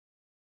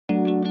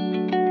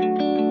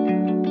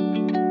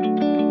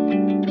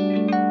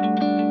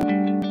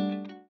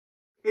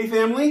Hey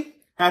family,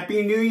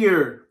 Happy New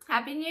Year.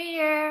 Happy New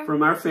Year.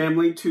 From our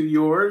family to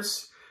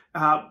yours.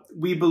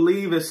 We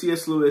believe, as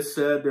C.S. Lewis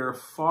said, there are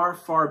far,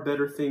 far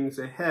better things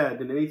ahead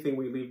than anything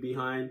we leave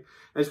behind.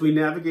 As we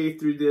navigate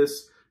through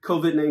this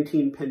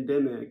COVID-19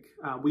 pandemic,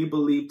 we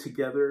believe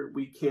together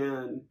we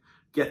can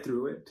get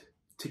through it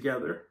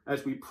together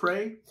as we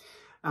pray.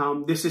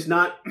 This is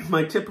not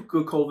my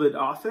typical COVID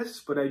office,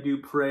 but I do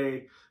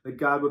pray that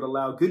God would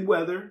allow good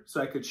weather so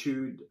I could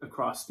shoot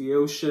across the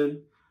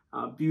ocean.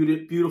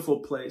 Beautiful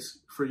place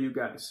for you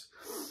guys.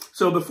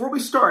 So before we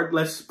start,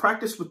 let's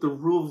practice with the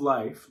rule of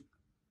life.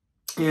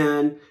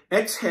 And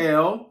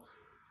exhale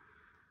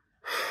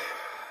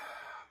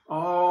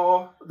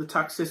all the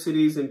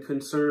toxicities and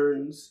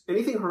concerns,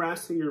 anything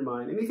harassing your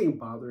mind, anything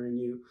bothering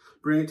you,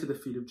 bring it to the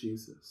feet of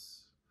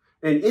Jesus.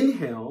 And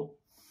inhale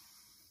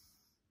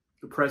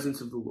the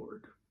presence of the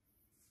Lord.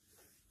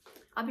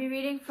 I'll be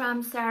reading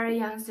from Sarah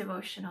Young's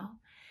devotional.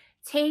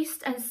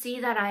 Taste and see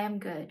that I am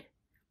good.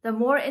 The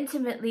more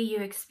intimately you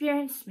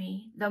experience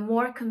me, the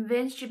more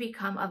convinced you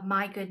become of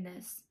my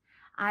goodness.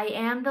 I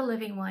am the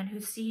living one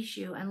who sees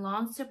you and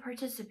longs to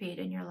participate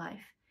in your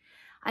life.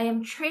 I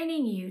am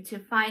training you to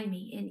find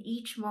me in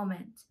each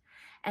moment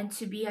and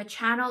to be a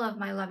channel of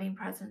my loving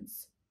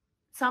presence.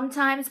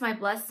 Sometimes my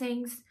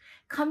blessings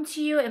come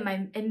to you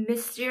in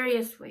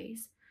mysterious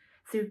ways,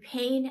 through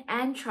pain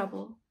and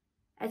trouble.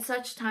 At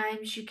such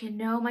times, you can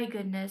know my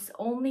goodness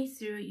only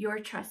through your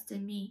trust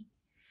in me.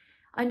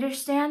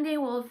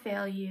 Understanding will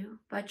fail you,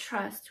 but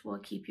trust will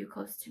keep you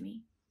close to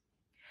me.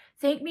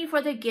 Thank me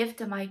for the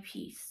gift of my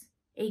peace,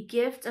 a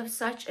gift of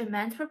such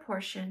immense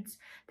proportions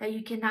that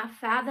you cannot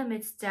fathom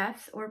its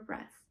depth or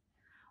breadth.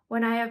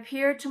 When I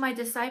appeared to my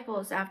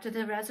disciples after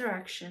the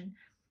resurrection,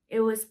 it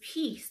was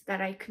peace that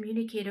I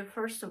communicated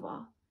first of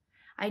all.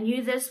 I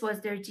knew this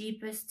was their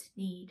deepest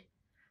need,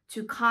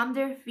 to calm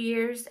their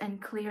fears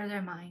and clear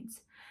their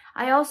minds.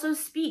 I also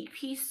speak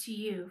peace to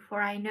you, for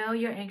I know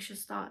your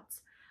anxious thoughts.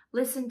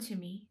 Listen to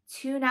me,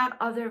 tune out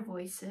other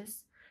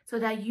voices, so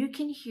that you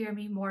can hear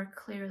me more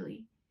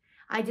clearly.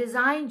 I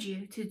designed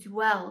you to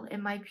dwell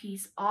in my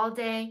peace all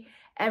day,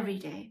 every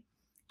day.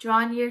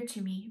 Draw near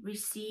to me,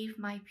 receive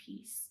my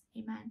peace.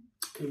 Amen.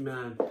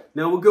 Amen.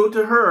 Now we'll go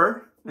to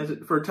her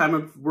for a time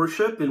of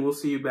worship, and we'll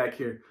see you back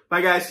here.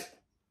 Bye, guys.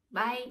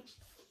 Bye.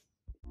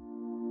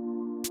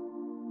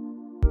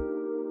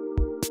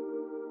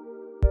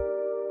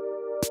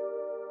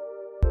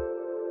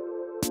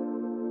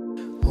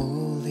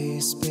 Holy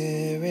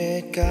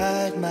Spirit,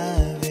 guide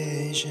my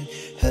vision.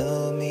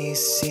 Help me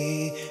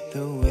see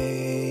the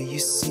way you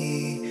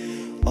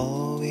see.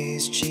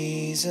 Always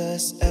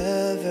Jesus,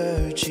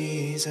 ever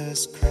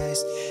Jesus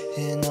Christ.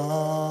 In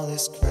all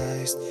is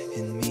Christ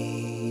in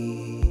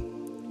me.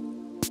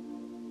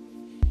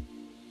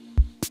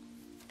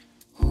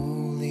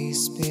 Holy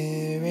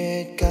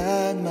Spirit,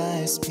 guide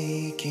my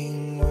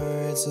speaking.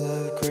 Words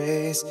of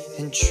grace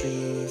and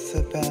truth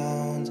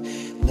abound.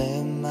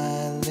 Let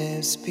my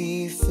lips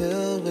be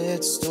filled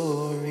with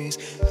stories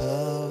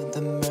of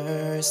the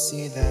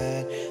mercy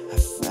that I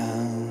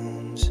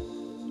found.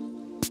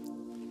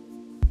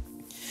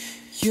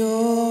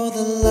 You're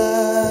the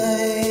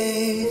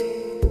light,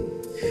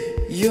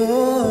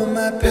 you're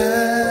my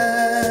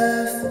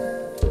path,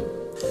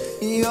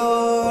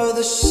 you're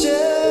the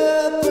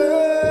shepherd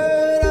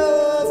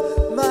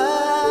of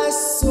my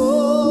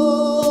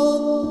soul,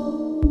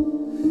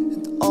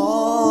 and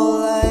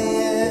all I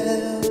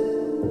am,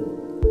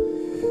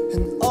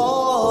 and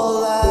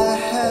all I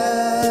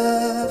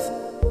have.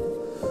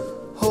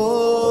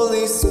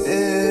 Holy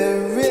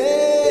Spirit,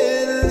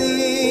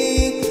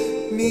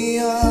 lead me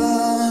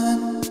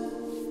on.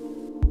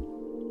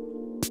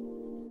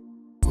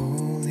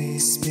 Holy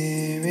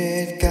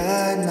Spirit,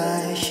 guide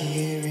my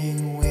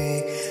hearing,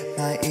 wake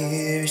my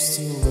ears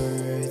to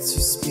words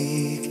you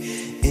speak.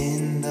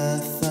 In the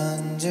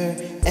thunder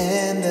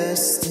and the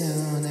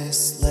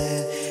stillness,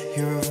 let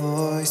your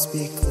voice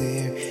be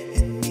clear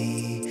in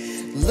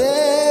me.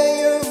 Let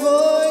your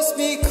voice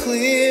be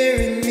clear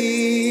in me.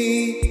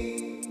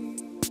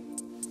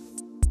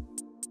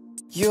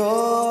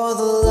 You're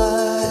the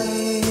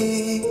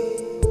light,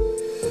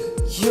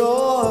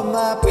 you're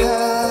my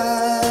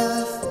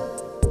path,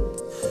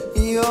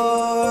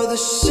 you're the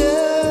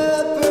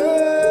shepherd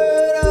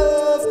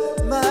of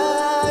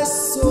my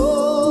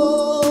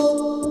soul.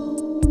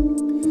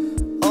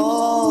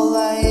 All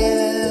I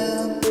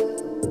am,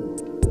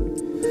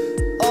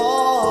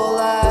 all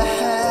I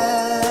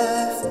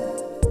have.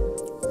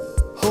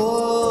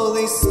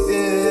 Holy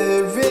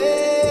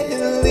Spirit,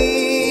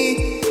 lead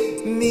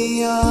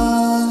me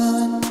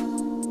on.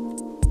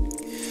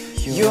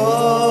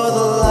 You're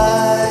the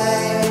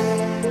light,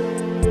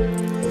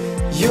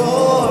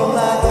 you're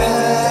my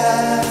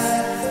path,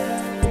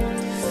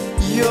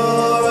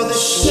 you're the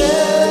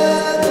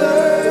shepherd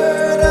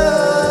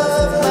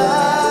of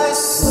my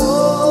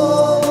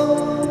soul.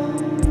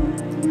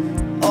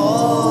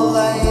 All I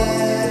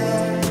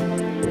am,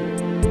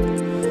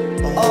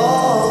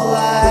 all I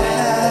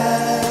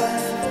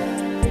have.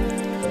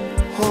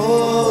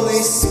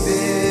 Holy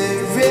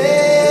Spirit,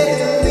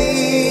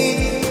 lead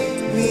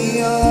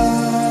me on.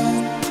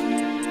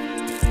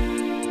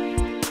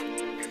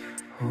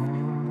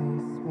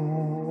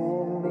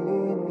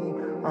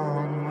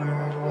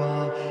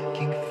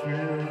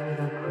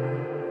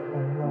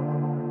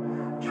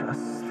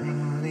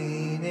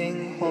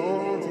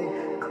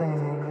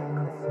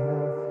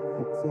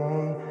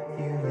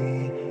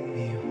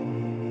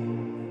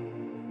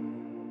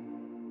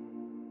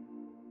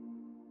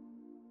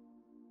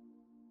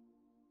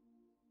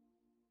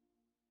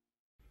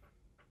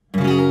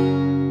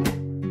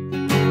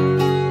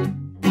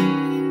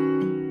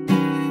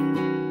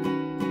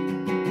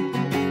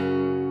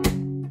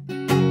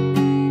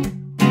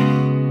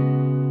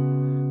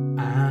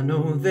 I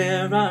know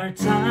there are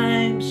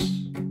times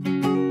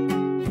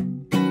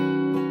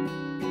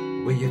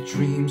where your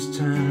dreams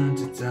turn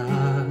to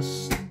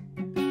dust.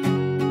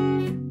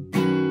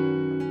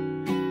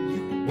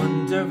 You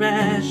wonder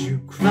as you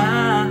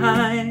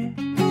cry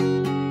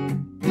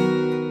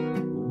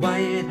why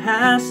it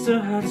has to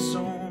hurt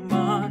so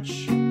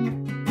much.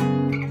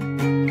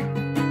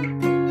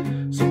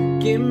 So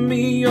give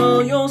me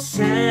all your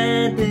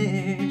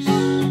sadness.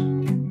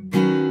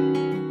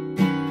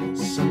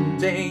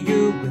 Someday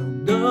you will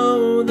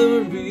know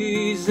the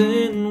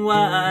reason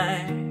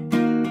why.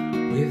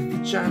 With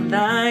a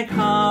childlike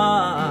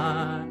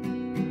heart,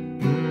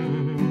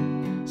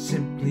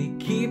 simply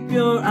keep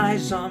your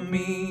eyes on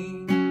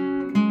me.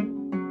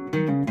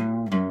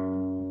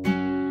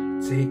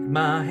 Take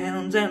my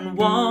hand and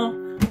walk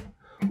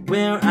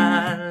where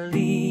I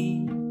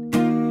lead.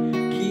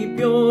 Keep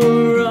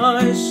your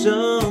eyes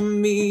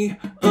on me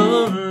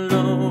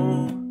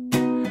alone.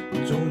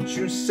 Don't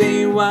you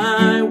say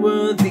why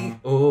were the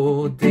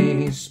old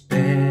days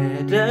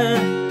better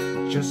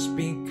just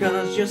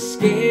because you're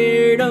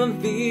scared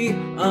of the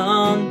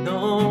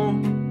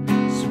unknown.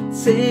 So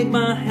take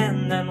my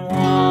hand and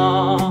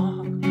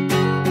walk.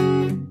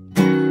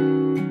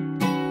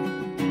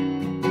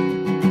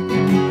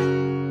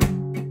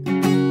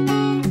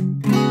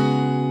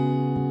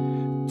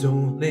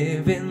 Don't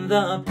live in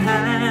the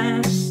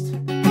past,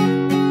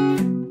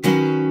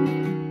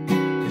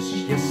 'cause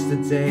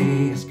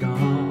yesterday is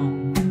gone.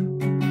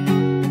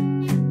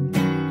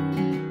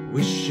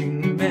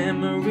 Wishing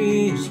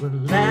memories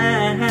would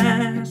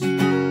last.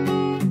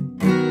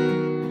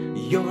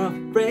 You're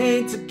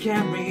afraid to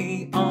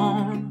carry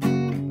on,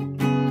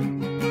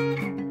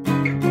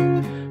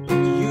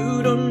 but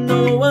you don't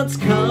know what's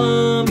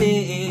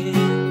coming.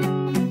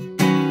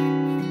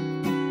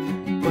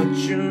 But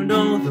you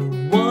know the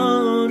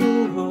one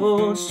who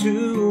holds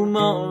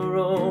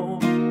tomorrow.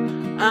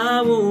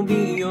 I will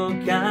be your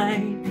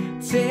guide,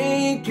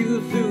 take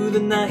you through the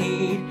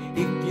night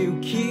if you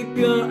keep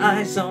your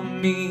eyes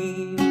on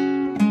me.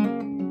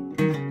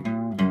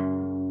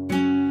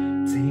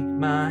 Take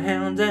my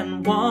hand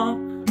and walk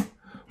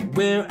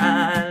where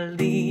I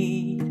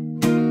lead.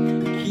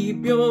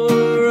 Keep your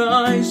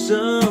eyes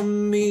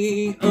on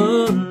me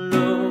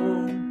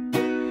alone.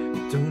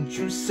 Don't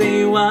you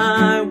say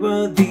why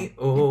were the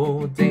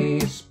old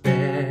days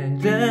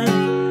better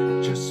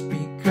just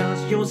because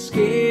you're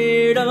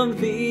scared of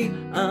the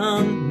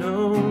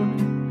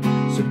unknown.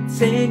 So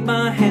take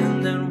my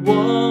hand and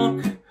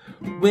walk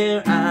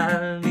where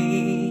I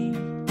lead.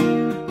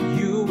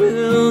 You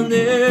will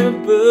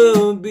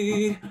never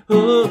be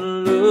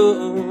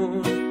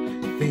alone.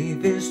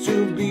 Faith is to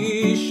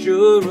be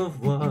sure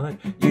of what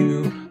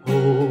you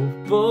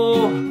hope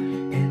for,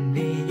 and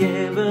the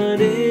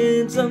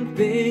evidence of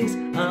things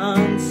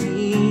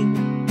unseen.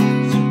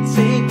 So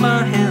take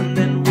my hand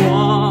and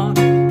walk.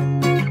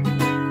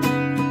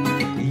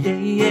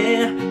 Yeah,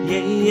 yeah,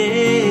 yeah,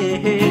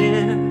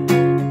 yeah.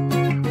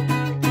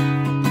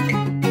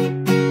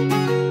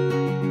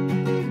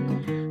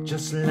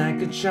 Just like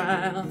a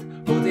child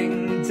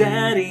holding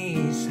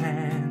daddy's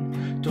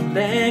hand, don't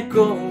let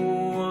go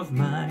of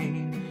mine.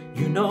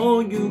 You know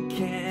you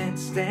can't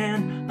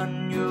stand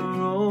on your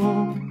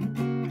own.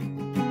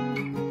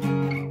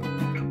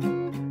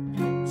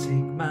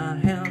 Take my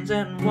hands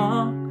and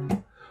walk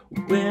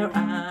where I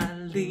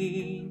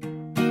lead.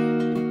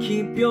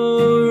 Keep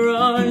your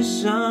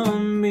eyes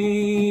on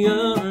me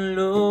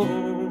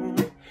alone.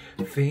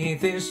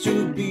 Faith is to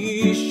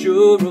be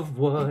sure of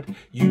what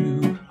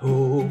you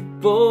hope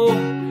for,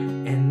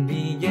 and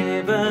the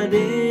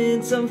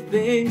evidence of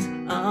things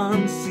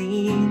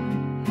unseen.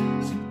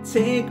 So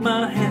take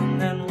my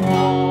hand and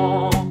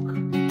walk.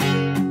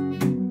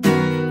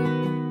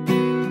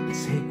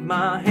 Take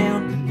my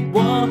hand and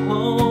walk.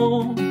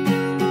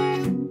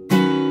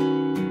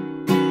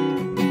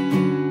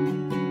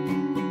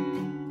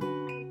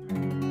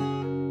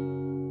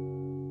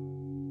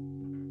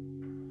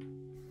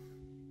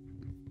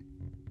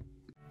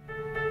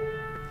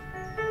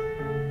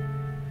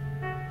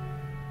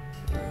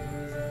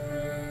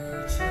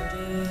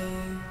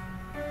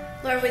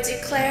 Lord, we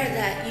declare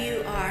that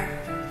you are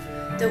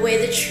the way,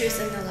 the truth,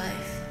 and the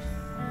life.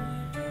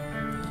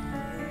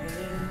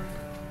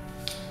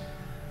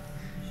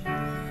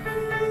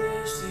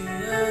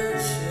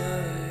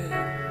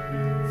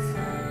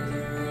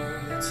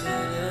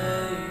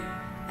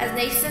 As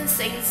Nathan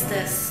sings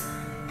this,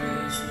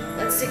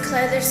 let's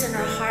declare this in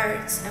our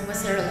hearts and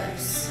with our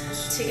lips,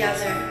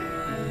 together,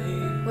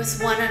 with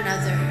one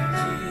another.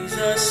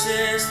 Jesus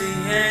is the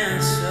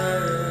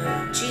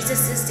answer.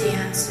 Jesus is the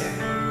answer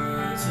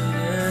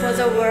for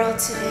the world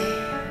today.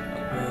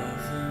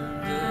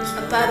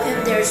 Above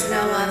him there's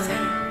no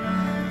other.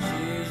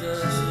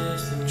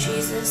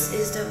 Jesus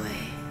is the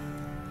way.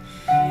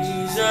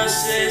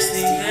 Jesus is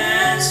the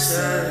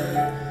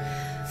answer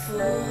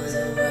For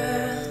the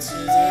world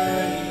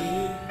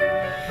today.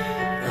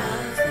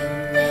 Above him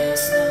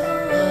there's no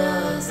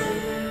other.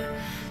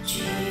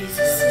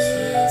 Jesus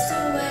is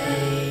the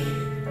way.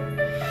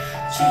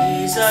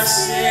 Jesus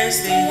is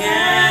the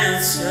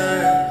answer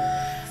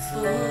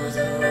For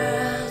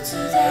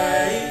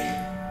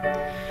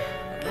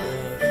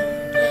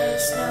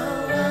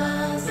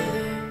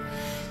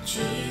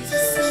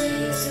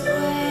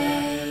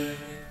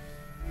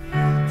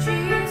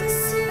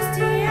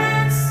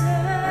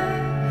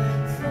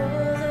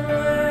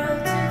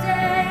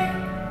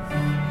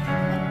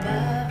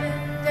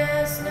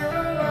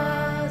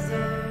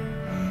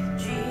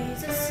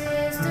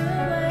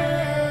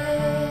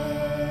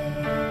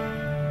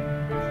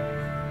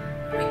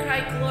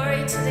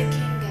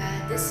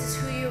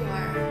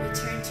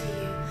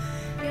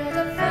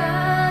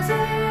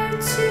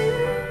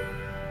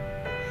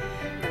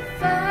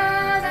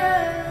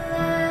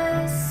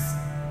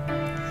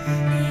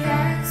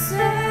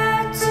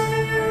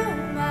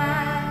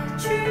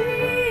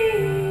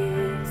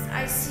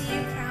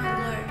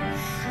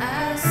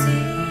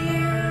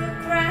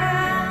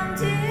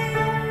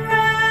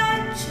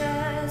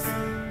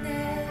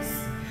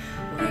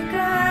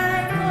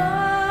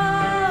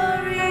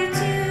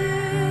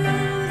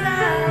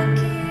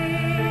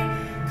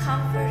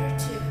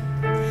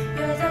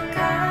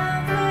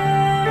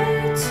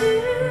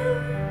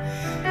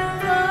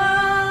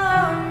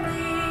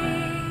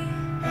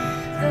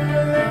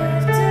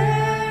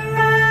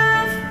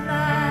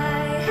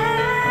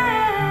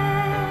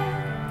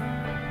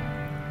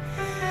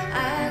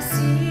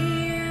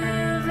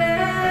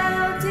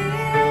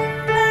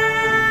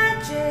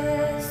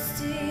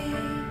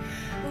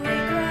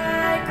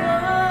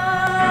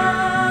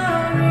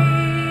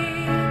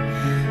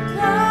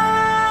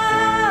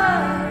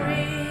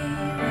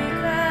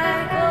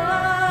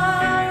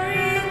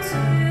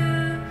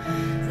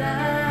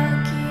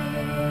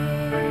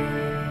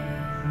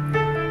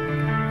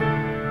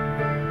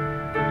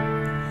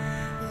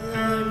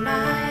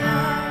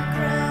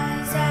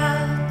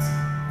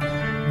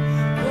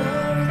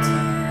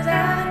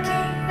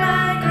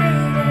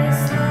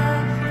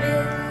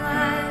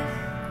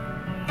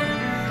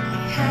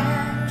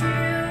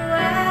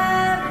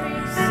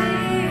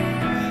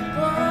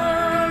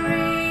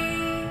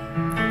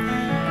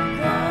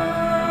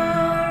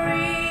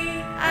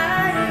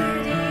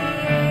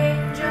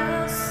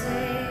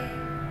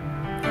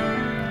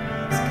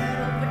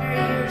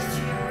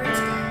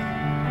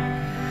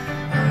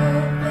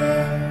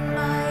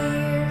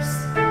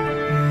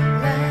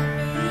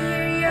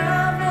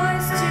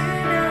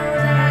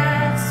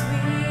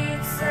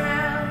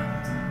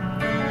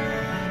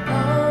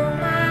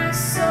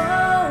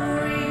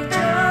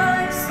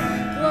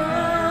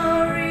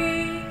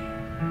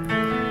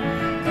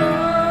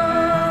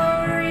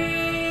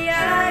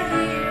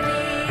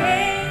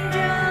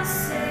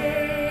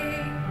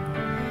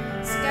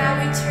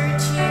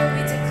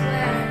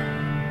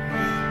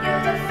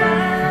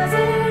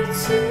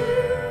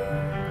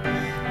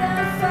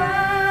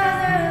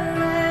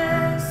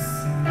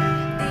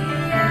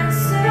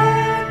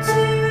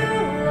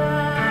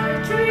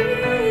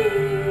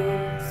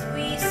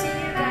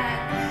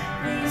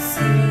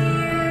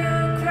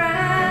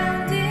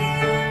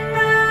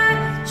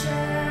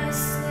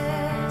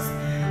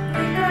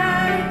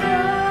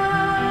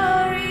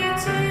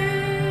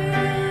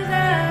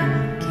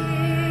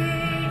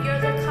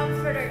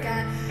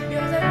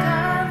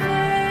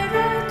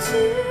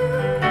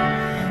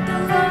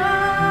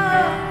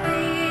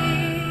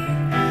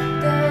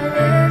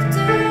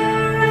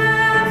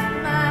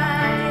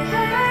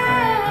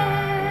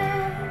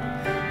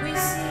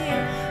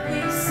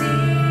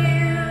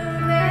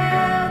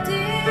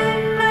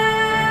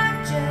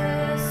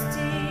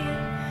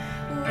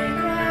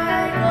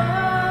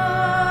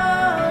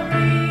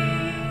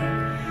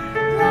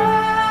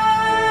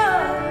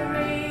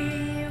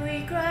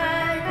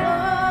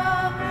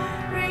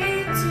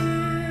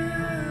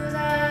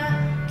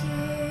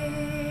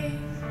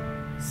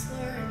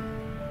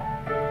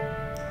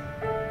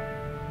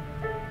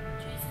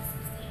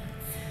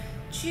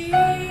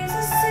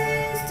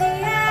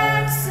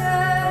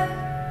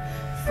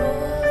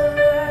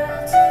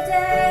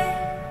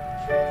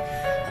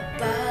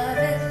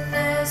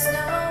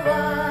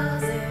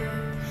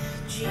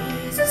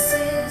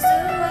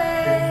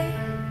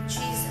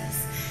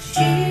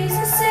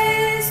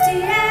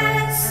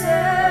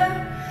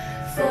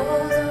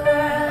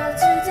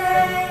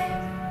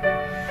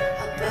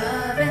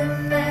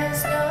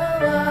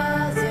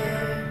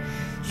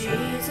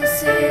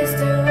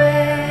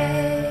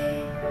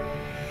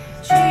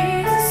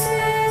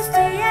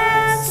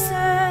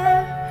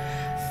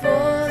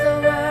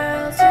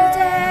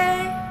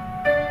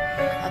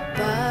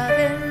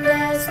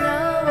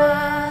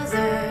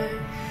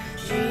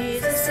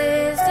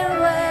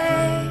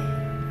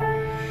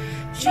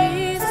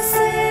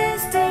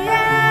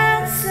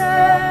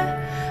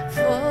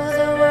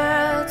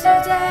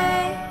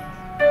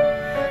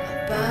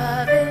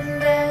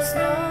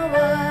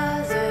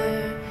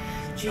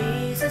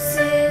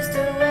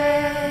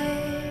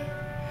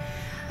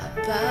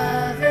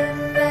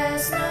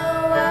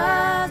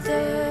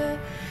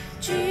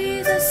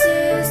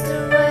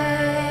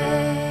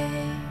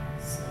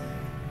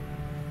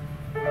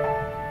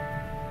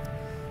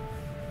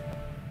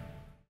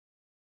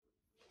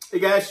Hey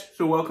guys,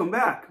 so welcome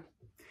back.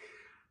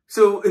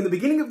 So in the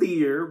beginning of the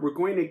year, we're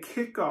going to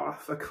kick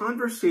off a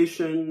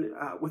conversation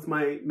with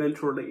my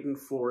mentor, Leighton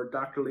Ford,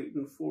 Dr.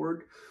 Leighton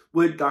Ford,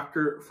 with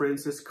Dr.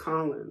 Francis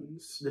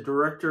Collins, the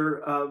director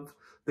of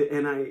the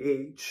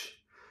NIH.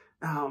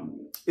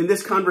 In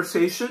this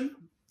conversation,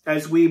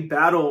 as we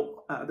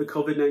battle the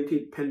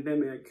COVID-19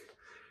 pandemic,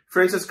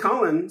 Francis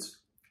Collins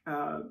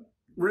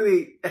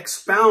really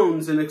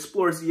expounds and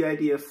explores the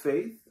idea of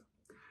faith,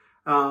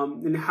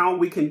 and how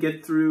we can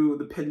get through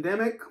the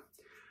pandemic,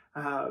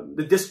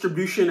 the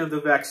distribution of the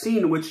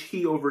vaccine, which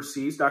he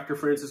oversees. Dr.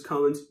 Francis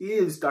Collins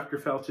is Dr.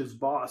 Fauci's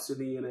boss in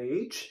the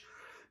NIH.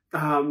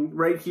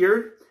 Right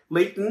here,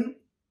 Leighton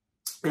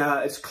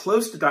is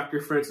close to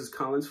Dr. Francis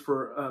Collins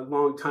for a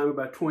long time,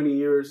 about 20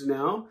 years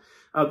now.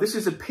 This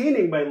is a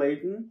painting by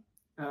Leighton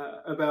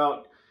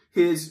about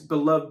his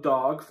beloved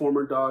dog,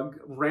 former dog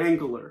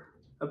Wrangler,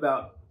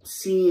 about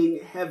seeing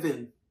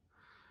heaven.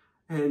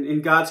 And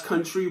in God's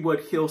country,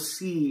 what he'll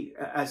see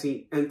as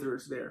he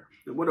enters there.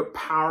 And what a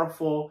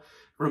powerful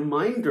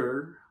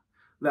reminder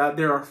that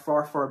there are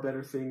far, far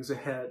better things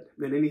ahead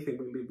than anything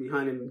we leave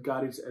behind, and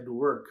God is at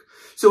work.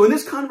 So in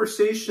this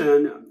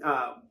conversation,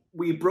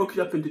 we broke it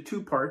up into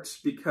two parts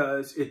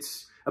because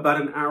it's about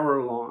an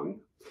hour long.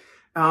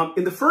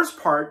 In the first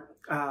part,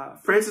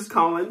 Francis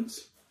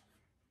Collins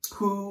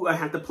who I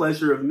had the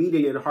pleasure of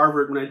meeting at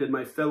Harvard when I did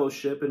my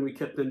fellowship, and we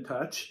kept in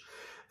touch,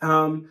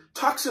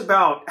 talks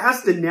about,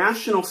 as the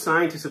national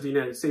scientist of the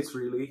United States,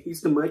 really,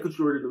 he's the Michael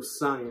Jordan of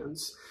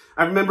science.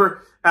 I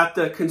remember at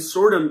the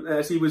consortium,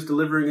 as he was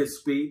delivering his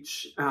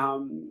speech,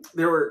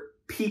 there were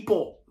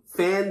people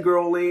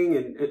fangirling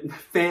and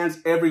fans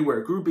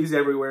everywhere, groupies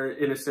everywhere,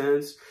 in a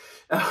sense,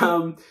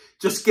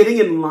 just getting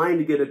in line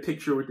to get a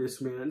picture with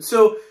this man.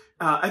 So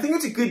I think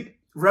it's a good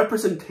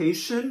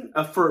representation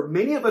for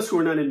many of us who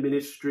are not in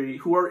ministry,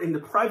 who are in the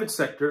private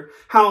sector,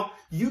 how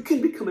you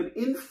can become an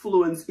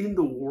influence in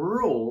the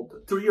world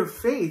through your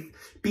faith,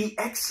 be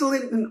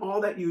excellent in all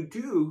that you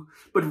do,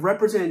 but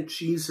represent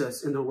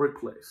Jesus in the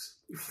workplace.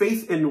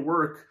 Faith and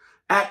work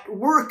at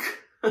work.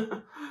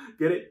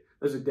 Get it?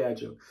 That's a dad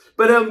joke.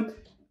 But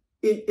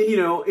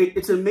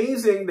it's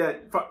amazing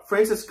that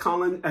Francis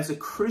Collins, as a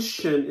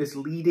Christian, is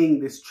leading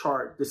this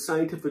charge, the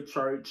scientific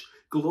charge,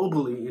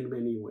 globally in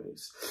many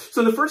ways.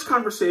 So in the first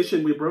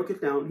conversation, we broke it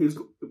down.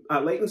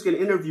 Leighton's going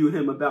to interview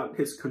him about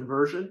his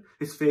conversion,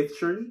 his faith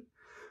journey,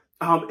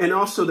 and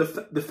also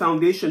the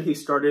foundation he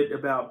started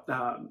about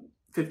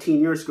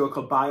 15 years ago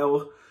called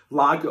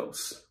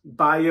BioLogos,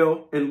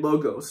 Bio and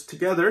Logos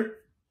together.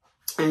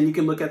 And you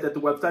can look at that at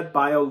the website,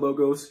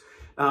 BioLogos,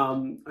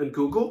 on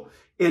Google.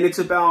 And it's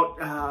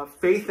about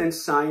faith and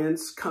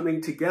science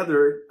coming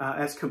together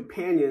as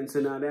companions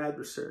and not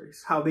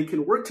adversaries, how they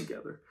can work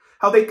together,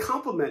 how they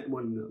complement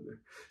one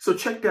another. So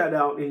check that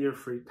out in your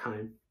free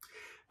time.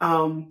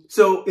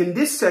 So in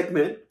this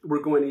segment,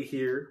 we're going to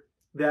hear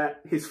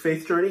that his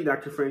faith journey,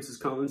 Dr. Francis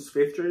Collins'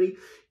 faith journey,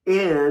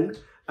 and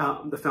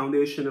the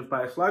foundation of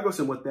BioLogos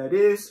and what that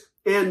is.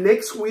 And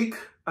next week,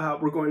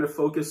 we're going to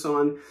focus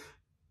on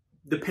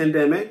the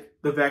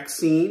pandemic, the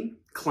vaccine,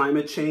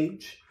 climate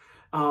change,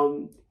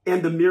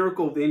 and the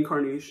miracle of the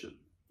incarnation.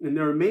 And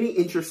there are many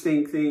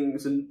interesting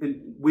things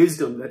and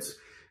wisdom that's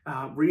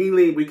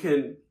really we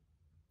can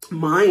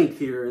mine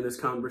here in this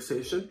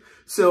conversation.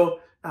 So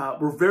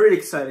we're very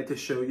excited to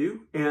show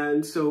you.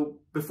 And so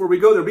before we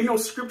go, there'll be no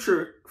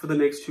scripture for the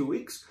next 2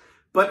 weeks,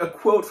 but a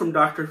quote from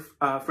Dr.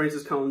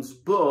 Francis Collins'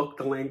 book,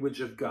 The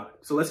Language of God.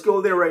 So let's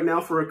go there right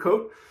now for a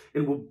quote,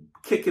 and we'll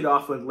kick it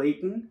off with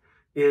Leighton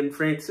and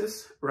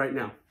Francis right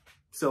now.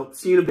 So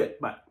see you in a bit.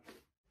 Bye.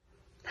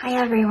 Hi,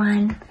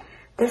 everyone.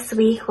 This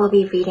week, we'll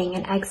be reading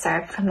an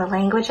excerpt from The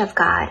Language of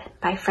God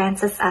by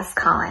Francis S.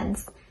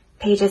 Collins,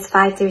 pages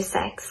 5 through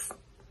 6.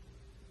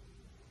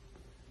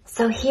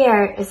 So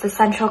here is the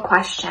central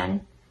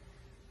question.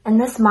 In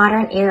this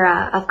modern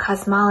era of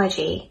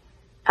cosmology,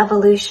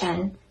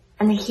 evolution,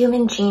 and the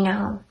human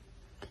genome,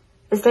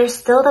 is there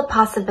still the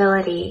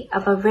possibility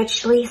of a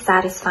richly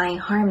satisfying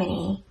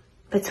harmony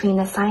between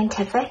the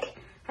scientific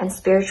and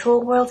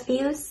spiritual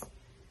worldviews?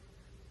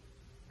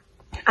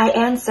 I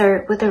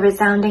answer with a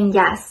resounding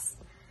yes.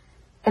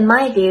 In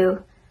my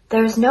view,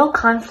 there is no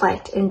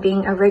conflict in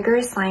being a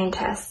rigorous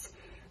scientist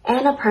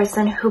and a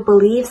person who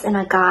believes in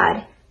a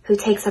God who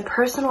takes a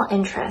personal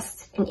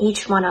interest in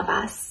each one of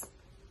us.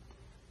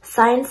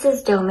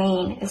 Science's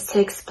domain is to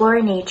explore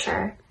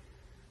nature.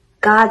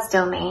 God's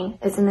domain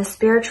is in the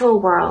spiritual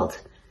world,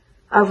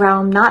 a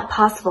realm not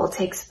possible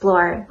to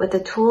explore with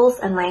the tools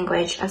and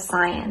language of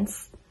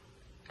science.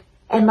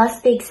 It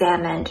must be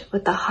examined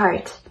with the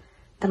heart,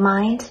 the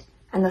mind,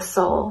 and the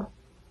soul.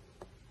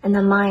 And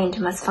the mind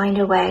must find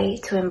a way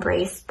to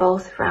embrace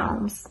both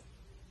realms.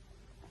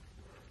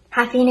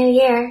 Happy New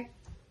Year!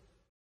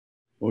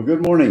 Well,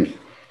 good morning.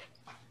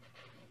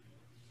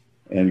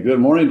 And good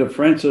morning to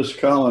Francis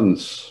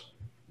Collins.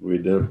 We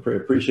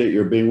appreciate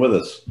your being with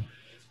us.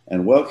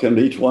 And welcome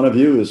to each one of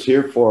you who's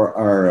here for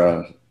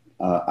our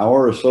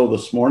hour or so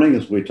this morning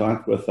as we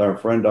talk with our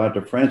friend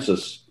Dr.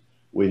 Francis.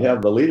 We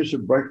have the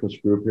Leadership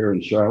Breakfast Group here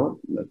in Charlotte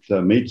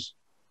that meets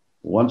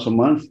once a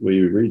month. We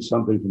read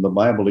something from the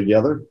Bible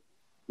together.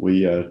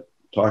 We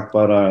talk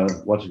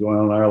about what's going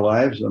on in our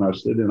lives and our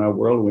city and our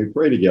world, and we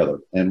pray together.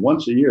 And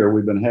once a year,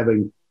 we've been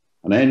having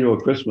an annual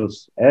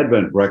Christmas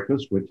Advent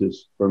breakfast, which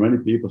is for many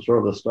people sort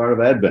of the start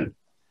of Advent.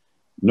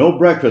 No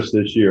breakfast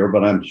this year,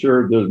 but I'm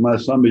sure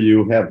some of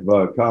you have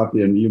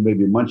coffee and you may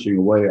be munching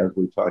away as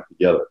we talk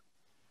together.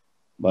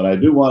 But I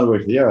do want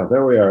to, yeah,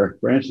 there we are.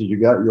 Francis, you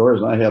got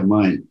yours and I have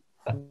mine.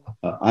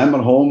 I'm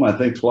at home. I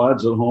think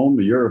Claude's at home.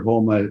 You're at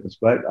home, I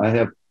expect. I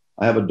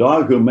have a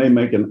dog who may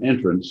make an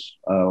entrance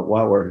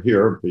while we're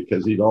here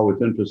because he's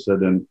always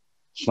interested in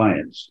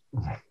science.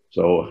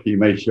 So he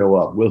may show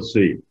up. We'll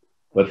see.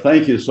 But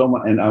thank you so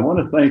much. And I want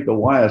to thank the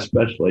Y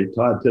especially.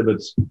 Todd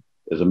Tibbetts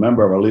is a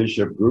member of our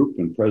leadership group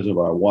and president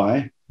of our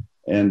Y.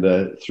 And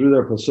through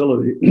their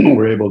facility,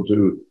 we're able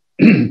to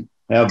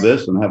have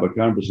this and have a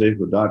conversation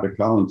with Dr.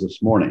 Collins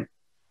this morning.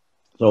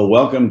 So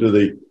welcome to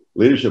the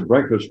Leadership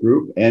Breakfast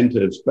Group and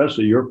to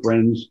especially your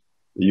friends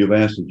that you've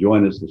asked to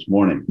join us this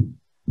morning.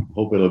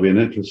 Hope it'll be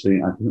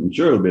I'm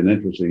sure it'll be an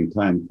interesting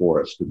time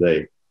for us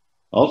today.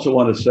 I also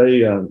want to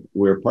say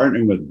we're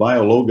partnering with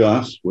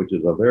BioLogos, which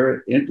is a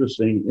very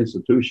interesting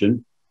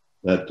institution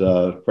that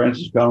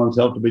Francis Collins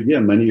helped to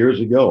begin many years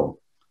ago.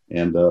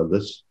 And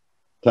this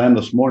time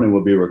this morning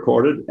will be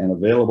recorded and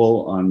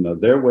available on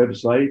their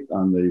website,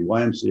 on the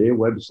YMCA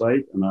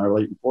website, and our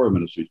Leighton Ford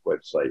Ministries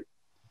website.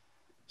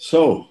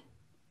 So,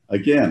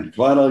 again,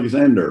 Claude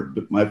Alexander,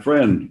 my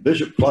friend,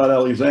 Bishop Claude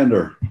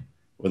Alexander,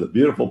 with a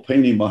beautiful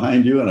painting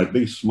behind you and a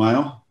big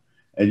smile.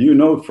 And you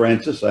know,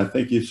 Francis, I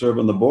think you serve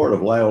on the board of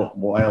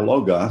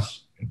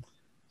BioLogos.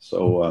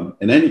 So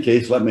in any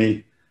case, let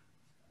me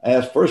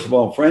ask, first of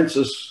all,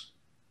 Francis,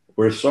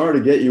 we're sorry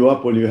to get you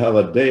up when you have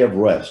a day of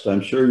rest.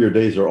 I'm sure your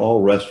days are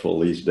all restful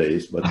these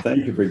days, but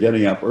thank you for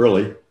getting up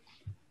early.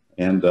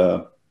 And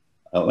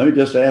let me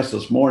just ask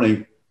this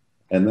morning,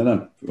 and then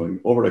I'm going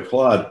over to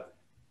Claude.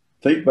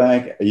 Think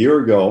back a year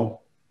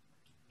ago,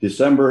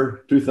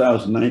 December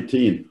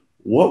 2019.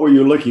 What were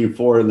you looking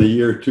for in the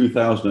year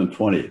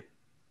 2020?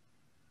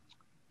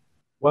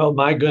 Well,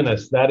 my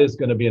goodness, that is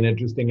going to be an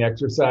interesting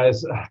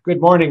exercise. Good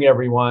morning,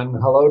 everyone.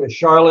 Hello to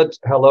Charlotte.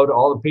 Hello to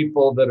all the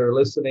people that are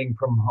listening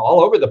from all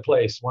over the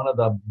place. One of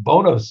the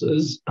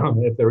bonuses,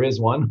 if there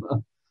is one,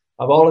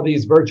 of all of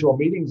these virtual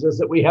meetings is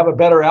that we have a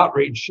better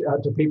outreach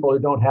to people who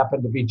don't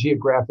happen to be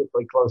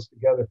geographically close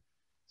together.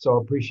 So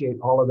appreciate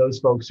all of those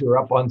folks who are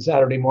up on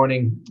Saturday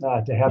morning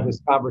to have this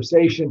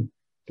conversation,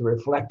 to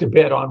reflect a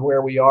bit on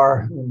where we are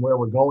and where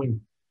we're going.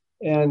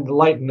 And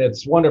Leighton,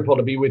 it's wonderful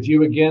to be with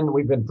you again.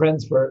 We've been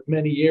friends for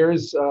many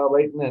years,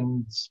 Leighton,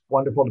 and it's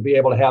wonderful to be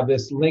able to have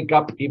this link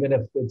up, even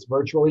if it's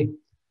virtually.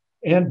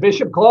 And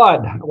Bishop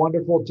Claude,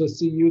 wonderful to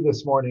see you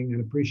this morning,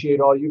 and appreciate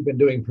all you've been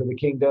doing for the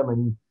kingdom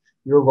and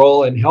your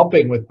role in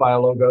helping with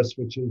BioLogos,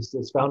 which is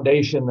this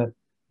foundation that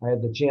I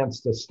had the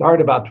chance to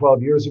start about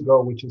 12 years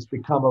ago, which has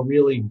become a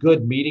really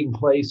good meeting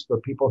place for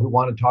people who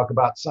want to talk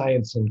about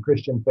science and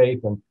Christian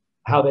faith and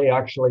how they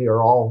actually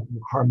are all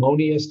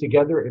harmonious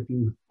together, if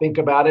you think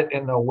about it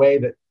in a way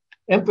that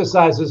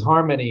emphasizes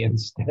harmony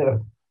instead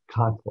of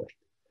conflict.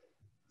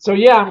 So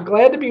yeah, I'm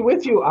glad to be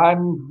with you. I've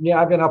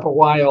been up a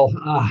while.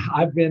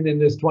 I've been in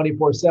this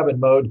 24/7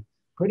 mode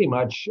pretty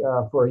much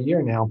for a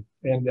year now.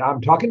 And I'm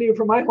talking to you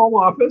from my home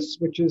office,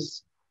 which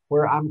is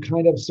where I'm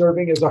kind of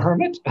serving as a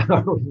hermit,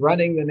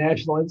 running the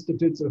National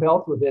Institutes of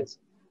Health with its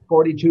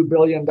 $42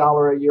 billion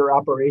a year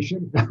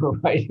operation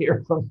right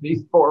here from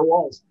these four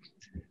walls.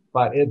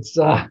 But it's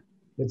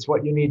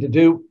what you need to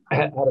do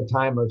at a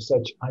time of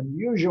such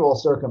unusual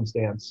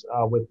circumstance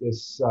with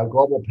this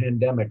global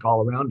pandemic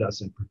all around us,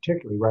 and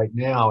particularly right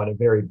now at a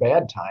very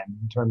bad time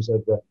in terms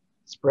of the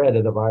spread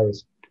of the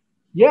virus.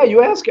 Yeah,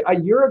 you ask a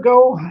year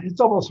ago,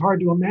 it's almost hard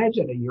to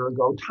imagine a year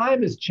ago.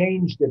 Time has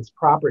changed its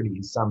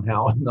properties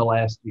somehow in the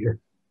last year.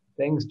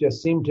 Things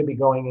just seem to be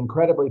going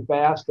incredibly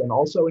fast and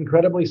also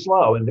incredibly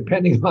slow. And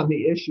depending on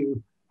the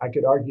issue, I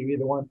could argue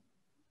either one.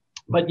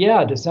 But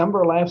yeah,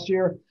 December last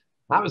year,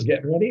 I was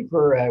getting ready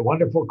for a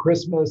wonderful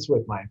Christmas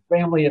with my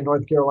family in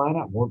North Carolina.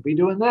 I won't be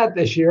doing that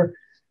this year.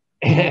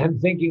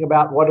 And thinking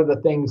about what are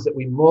the things that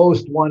we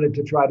most wanted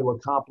to try to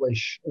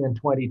accomplish in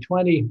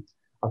 2020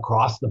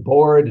 across the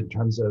board in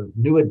terms of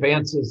new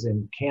advances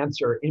in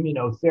cancer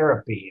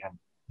immunotherapy and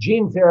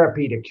gene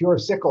therapy to cure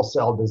sickle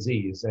cell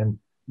disease, and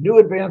new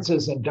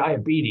advances in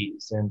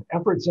diabetes, and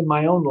efforts in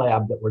my own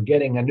lab that were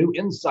getting a new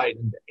insight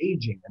into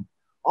aging, and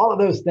all of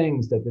those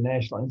things that the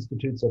National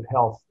Institutes of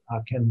Health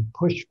can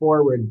push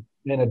forward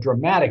in a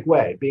dramatic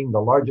way, being the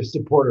largest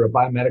supporter of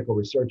biomedical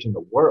research in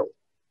the world.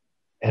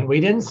 And we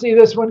didn't see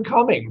this one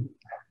coming.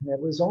 It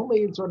was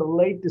only sort of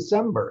late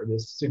December,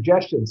 this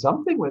suggestion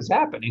something was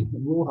happening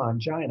in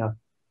Wuhan, China.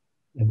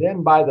 And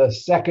then by the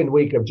second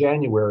week of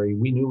January,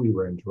 we knew we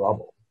were in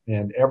trouble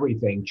and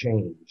everything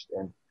changed.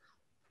 And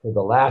for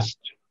the last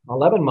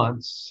 11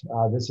 months,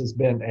 this has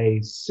been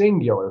a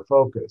singular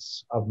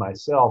focus of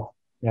myself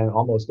and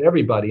almost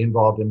everybody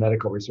involved in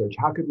medical research.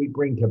 How could we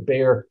bring to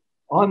bear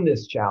on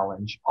this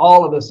challenge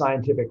all of the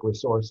scientific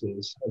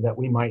resources that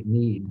we might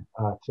need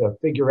to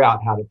figure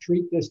out how to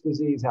treat this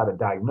disease, how to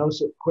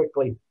diagnose it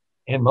quickly,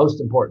 and most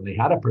importantly,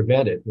 how to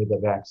prevent it with a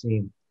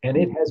vaccine. And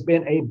it has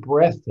been a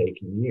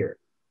breathtaking year.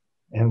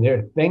 And there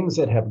are things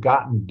that have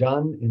gotten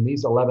done in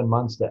these 11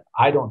 months that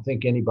I don't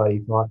think anybody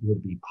thought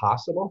would be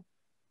possible.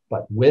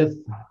 But with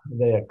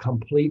the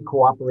complete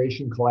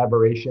cooperation,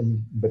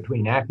 collaboration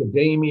between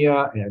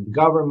academia and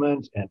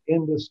government and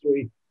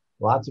industry,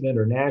 lots of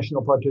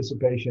international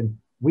participation,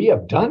 we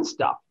have done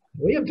stuff.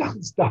 We have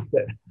done stuff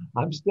that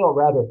I'm still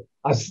rather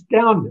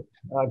astounded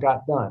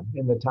got done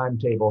in the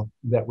timetable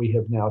that we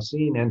have now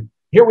seen. And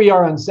here we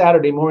are on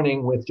Saturday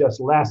morning with just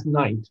last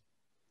night,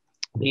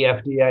 the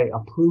FDA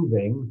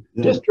approving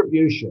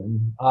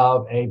distribution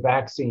of a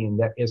vaccine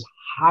that is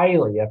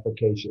highly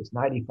efficacious,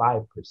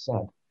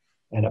 95%,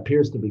 and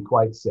appears to be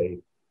quite safe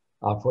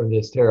for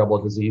this terrible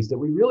disease that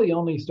we really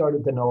only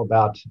started to know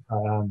about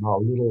a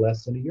little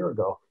less than a year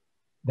ago.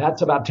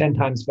 That's about 10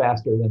 times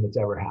faster than it's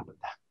ever happened.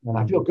 And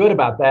I feel good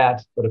about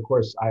that. But of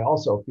course, I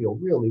also feel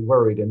really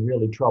worried and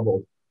really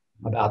troubled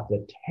about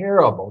the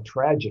terrible,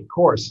 tragic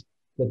course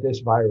that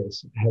this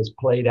virus has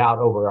played out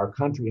over our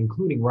country,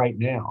 including right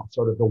now.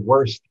 Sort of the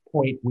worst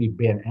point we've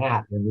been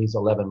at in these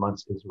 11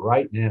 months is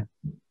right now,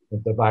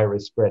 with the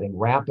virus spreading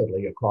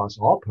rapidly across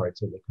all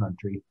parts of the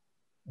country.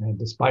 and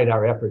despite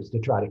our efforts to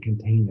try to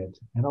contain it,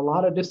 and a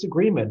lot of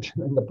disagreement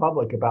in the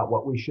public about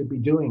what we should be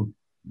doing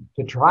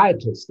to try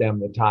to stem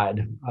the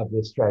tide of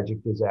this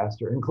tragic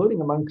disaster,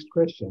 including amongst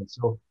Christians.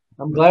 So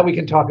I'm glad we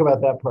can talk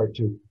about that part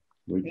too.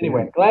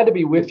 Anyway, glad to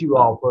be with you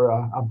all for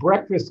a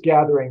breakfast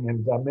gathering,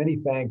 and many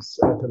thanks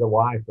to the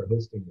Y for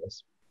hosting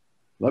this.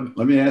 Let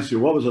me ask you,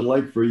 what was it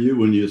like for you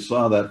when you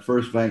saw that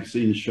first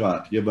vaccine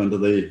shot given to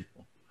the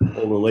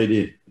older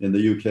lady in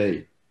the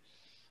UK?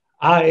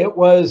 It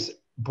was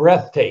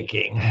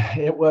breathtaking.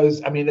 It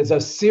was, I mean, it's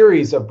a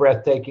series of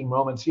breathtaking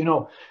moments. You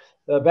know,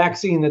 the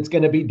vaccine that's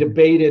going to be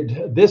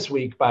debated this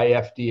week by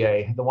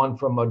FDA, the one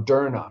from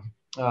Moderna,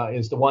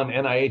 is the one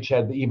NIH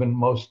had the even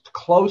most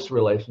close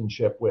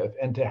relationship with.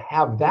 And to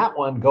have that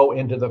one go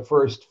into the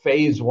first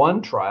phase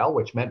 1 trial,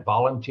 which meant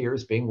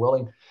volunteers being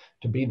willing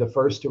to be the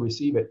first to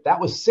receive it, that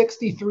was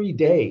 63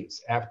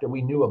 days after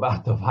we knew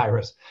about the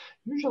virus.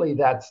 Usually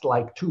that's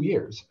like 2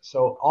 years.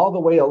 So all the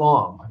way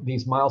along,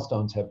 these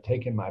milestones have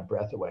taken my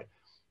breath away.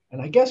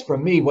 And I guess for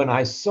me, when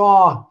I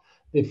saw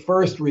the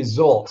first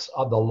results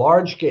of the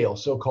large-scale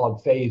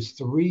so-called phase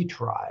 3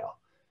 trial,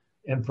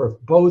 and for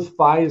both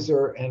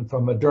Pfizer and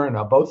for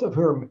Moderna, both of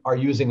whom are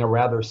using a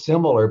rather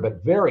similar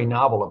but very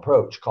novel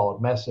approach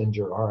called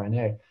messenger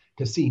RNA,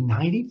 to see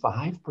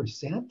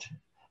 95%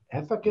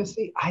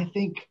 efficacy, I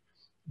think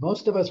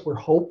most of us were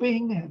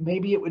hoping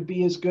maybe it would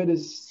be as good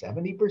as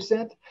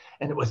 70%,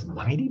 and it was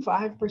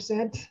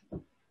 95%.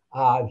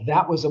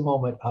 That was a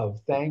moment of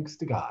thanks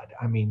to God.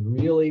 I mean,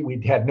 really, we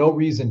had no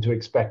reason to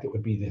expect it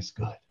would be this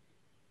good.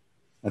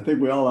 I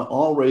think we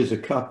all raise a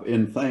cup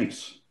in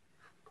thanks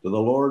to the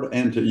Lord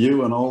and to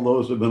you and all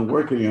those who have been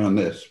working on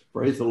this.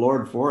 Praise the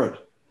Lord for it.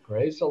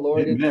 Praise the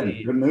Lord. Amen.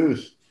 Indeed. Good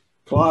news.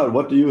 Claude,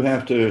 what do you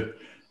have to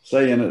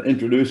say in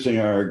introducing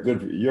your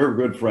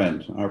good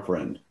friend, our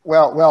friend?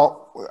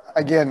 Well,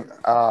 again,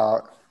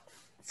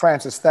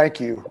 Francis, thank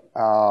you.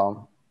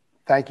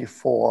 Thank you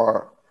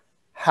for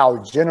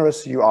how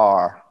generous you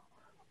are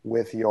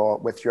with your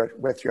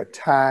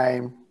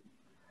time,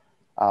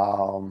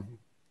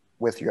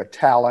 with your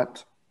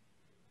talent,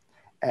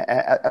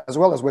 as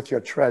well as with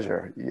your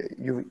treasure.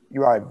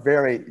 You are a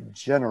very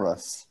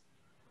generous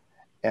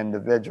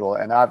individual,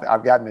 and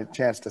I've gotten a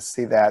chance to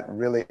see that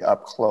really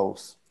up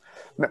close.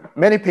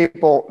 Many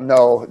people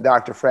know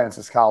Dr.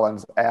 Francis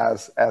Collins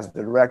as the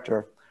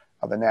director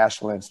of the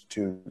National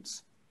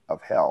Institutes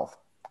of Health.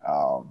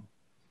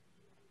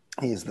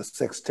 He's the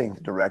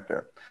 16th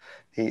director.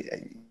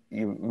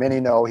 Many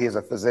know he is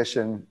a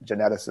physician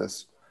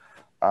geneticist,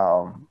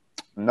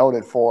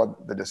 noted for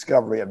the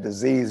discovery of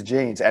disease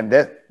genes, and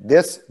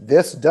this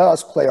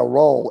does play a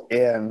role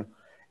in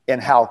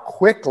how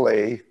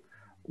quickly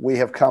we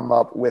have come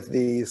up with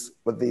these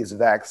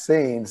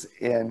vaccines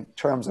in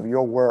terms of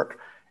your work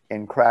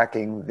in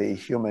cracking the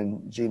human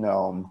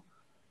genome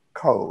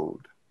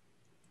code.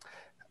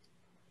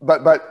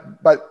 But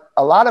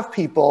a lot of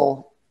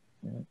people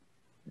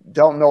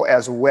don't know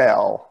as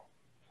well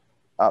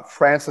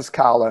Francis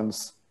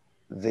Collins,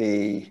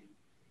 the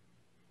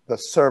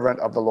servant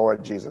of the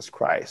Lord Jesus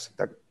Christ,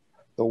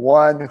 the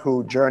one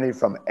who journeyed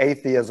from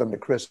atheism to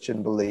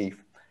Christian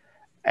belief,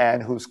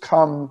 and who's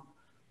come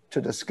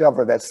to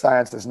discover that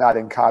science is not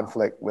in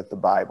conflict with the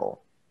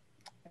Bible,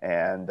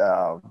 and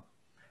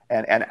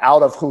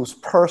out of whose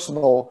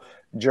personal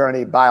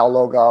journey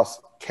BioLogos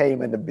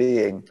came into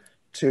being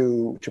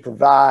to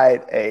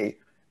provide a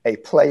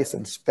place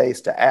and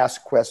space to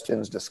ask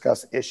questions,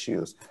 discuss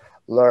issues,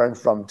 learn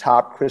from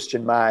top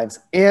Christian minds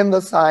in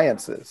the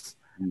sciences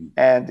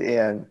and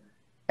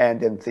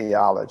in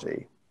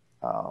theology.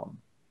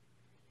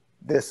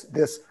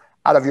 This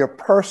out of your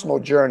personal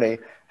journey,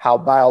 how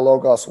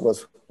BioLogos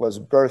was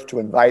birthed to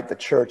invite the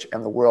church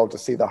and the world to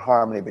see the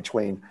harmony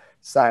between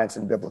science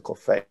and biblical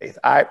faith.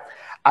 I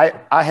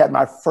had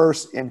my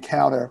first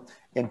encounter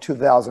in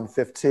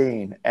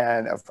 2015,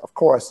 and of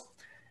course,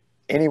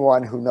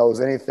 anyone who knows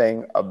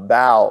anything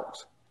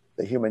about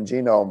the Human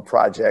Genome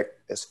Project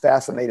is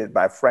fascinated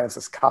by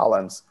Francis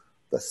Collins,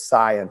 the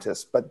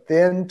scientist. But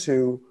then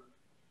to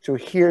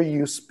hear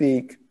you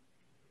speak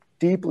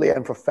deeply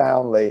and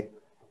profoundly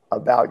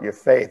about your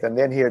faith, and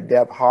then hear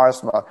Deb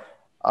Haarsma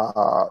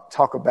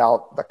talk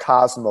about the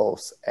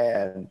cosmos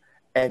and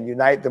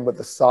unite them with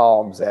the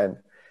Psalms, and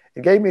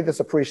it gave me this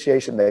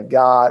appreciation that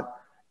God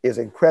is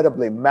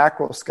incredibly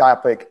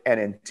macroscopic and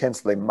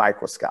intensely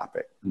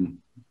microscopic.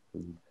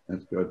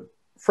 That's good.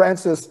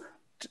 Francis,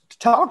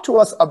 talk to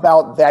us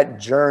about that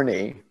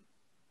journey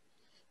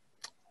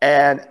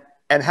and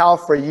how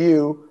for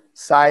you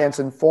science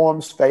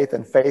informs faith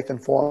and faith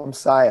informs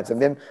science,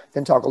 and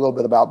then talk a little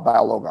bit about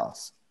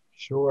BioLogos.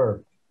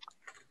 Sure.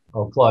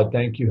 Oh, Claude,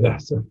 thank you.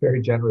 That's a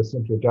very generous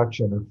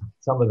introduction of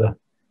some of the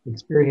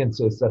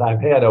experiences that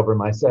I've had over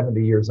my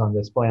 70 years on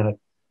this planet.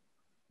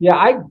 Yeah,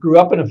 I grew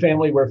up in a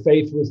family where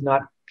faith was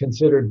not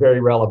considered very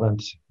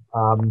relevant.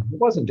 It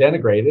wasn't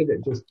denigrated.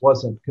 It just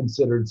wasn't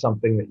considered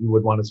something that you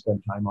would want to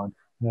spend time on.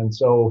 And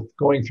so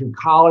going through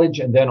college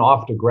and then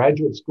off to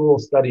graduate school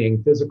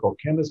studying physical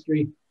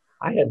chemistry,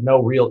 I had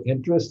no real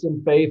interest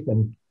in faith.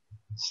 And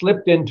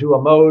slipped into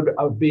a mode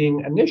of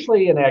being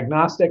initially an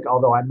agnostic,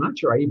 although I'm not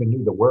sure I even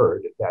knew the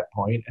word at that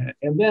point.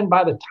 And then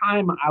by the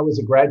time I was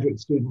a graduate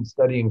student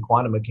studying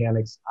quantum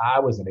mechanics, I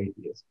was an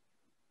atheist.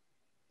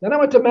 Then I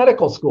went to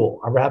medical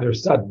school, a rather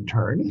sudden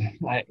turn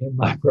in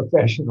my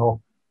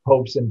professional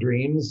hopes and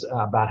dreams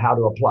about how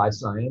to apply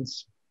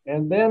science.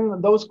 And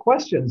then those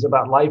questions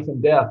about life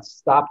and death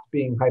stopped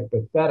being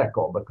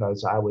hypothetical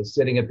because I was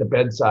sitting at the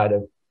bedside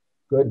of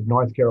good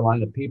North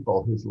Carolina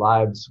people whose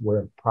lives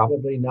were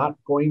probably not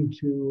going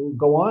to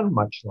go on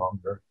much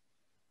longer.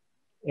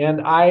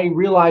 And I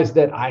realized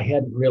that I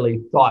hadn't really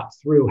thought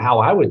through how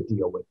I would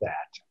deal with that.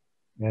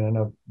 And in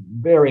a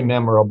very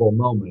memorable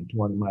moment,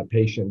 one of my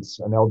patients,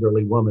 an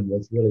elderly woman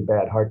with really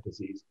bad heart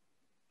disease,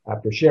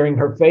 after sharing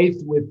her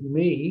faith with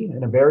me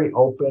in a very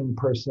open,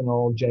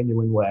 personal,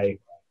 genuine way,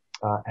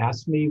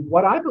 asked me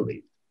what I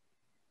believed.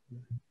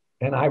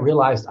 And I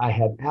realized I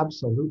had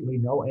absolutely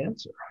no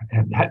answer.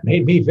 And that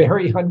made me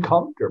very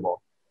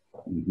uncomfortable.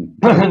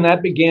 And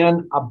that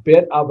began a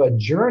bit of a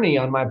journey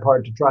on my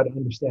part to try to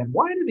understand,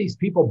 why do these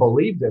people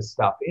believe this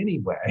stuff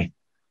anyway?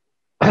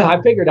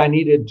 I figured I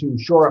needed to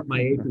shore up my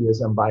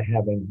atheism by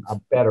having a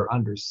better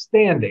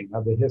understanding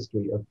of the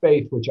history of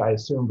faith, which I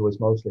assumed was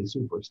mostly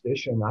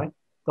superstition. I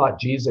thought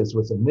Jesus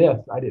was a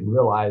myth. I didn't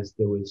realize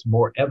there was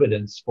more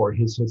evidence for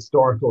his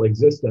historical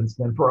existence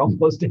than for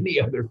almost any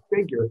other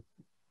figure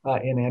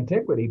in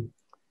antiquity.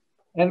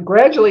 And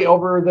gradually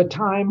over the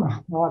time,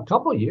 a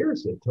couple of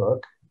years it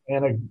took,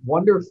 and a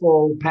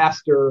wonderful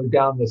pastor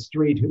down the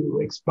street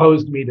who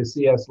exposed me to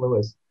C.S.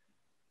 Lewis,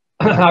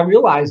 I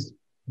realized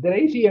that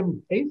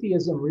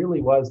atheism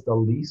really was the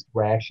least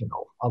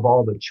rational of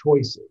all the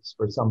choices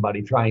for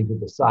somebody trying to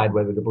decide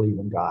whether to believe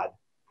in God.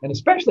 And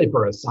especially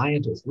for a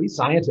scientist, we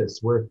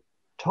scientists were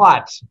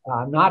taught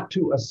not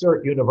to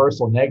assert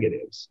universal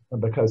negatives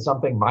because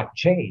something might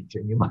change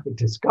and you might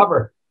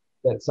discover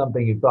that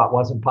something you thought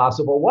wasn't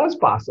possible was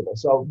possible.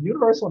 So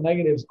universal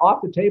negatives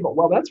off the table.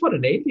 Well, that's what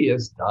an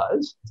atheist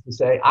does, is to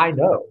say, I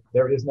know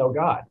there is no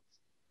God.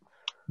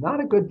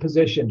 Not a good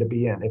position to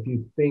be in if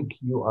you think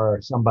you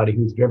are somebody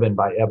who's driven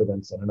by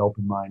evidence and an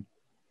open mind.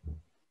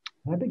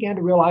 I began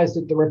to realize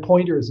that there were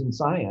pointers in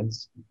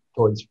science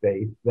towards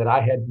faith that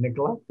I had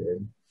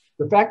neglected.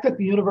 The fact that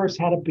the universe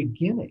had a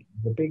beginning,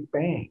 the Big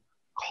Bang,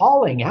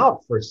 calling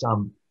out for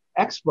some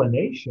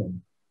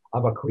explanation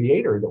of a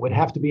creator that would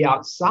have to be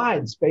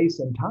outside space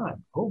and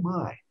time. Oh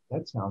my,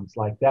 that sounds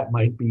like that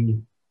might be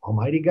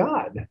Almighty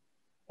God.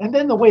 And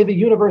then the way the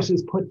universe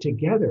is put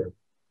together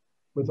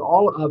with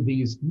all of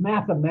these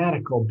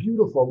mathematical,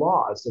 beautiful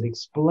laws that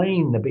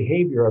explain the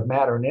behavior of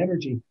matter and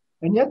energy,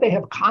 and yet they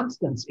have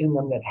constants in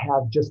them that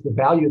have just the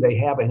value they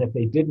have. And if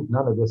they didn't,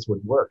 none of this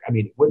would work. I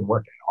mean, it wouldn't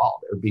work at all.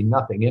 There would be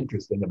nothing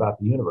interesting about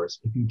the universe.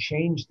 If you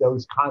change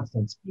those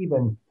constants,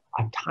 even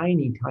a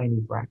tiny, tiny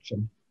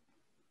fraction,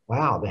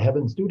 wow, the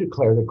heavens do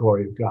declare the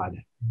glory of God.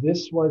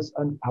 This was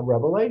a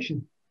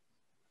revelation.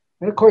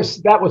 And of course,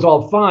 that was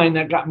all fine.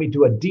 That got me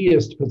to a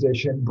deist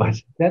position. But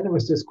then there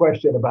was this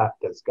question about,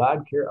 does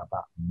God care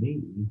about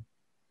me?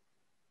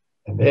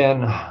 And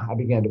then I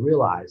began to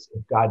realize,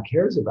 if God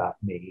cares about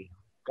me,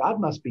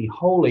 God must be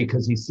holy,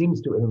 because he seems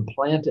to have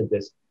implanted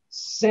this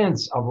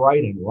sense of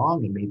right and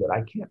wrong in me that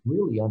I can't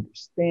really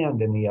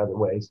understand in the other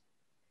ways.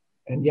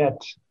 And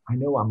yet I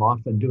know I'm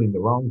often doing the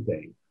wrong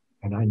thing.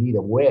 And I need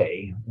a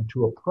way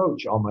to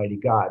approach Almighty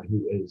God,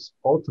 who is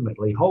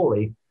ultimately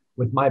holy,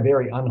 with my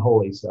very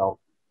unholy self.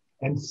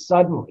 And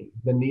suddenly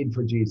the need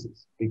for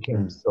Jesus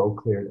became so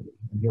clear to me.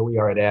 And here we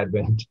are at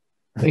Advent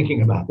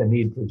thinking about the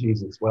need for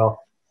Jesus. Well,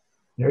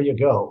 there you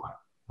go.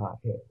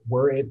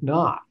 Were it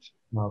not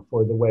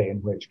for the way in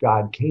which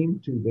God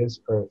came to this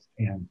earth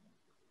and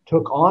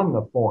took on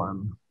the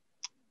form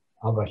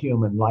of a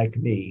human like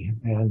me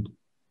and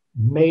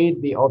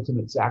made the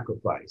ultimate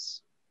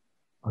sacrifice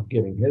of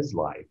giving his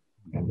life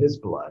and his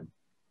blood,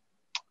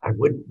 I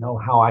wouldn't know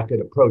how I could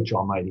approach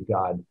Almighty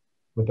God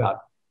without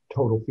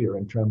total fear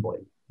and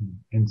trembling.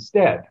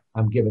 Instead,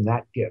 I'm given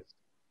that gift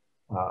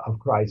of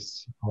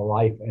Christ's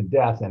life and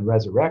death and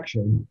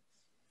resurrection,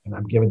 and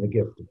I'm given the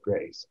gift of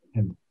grace.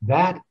 And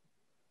that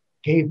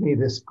gave me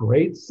this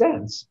great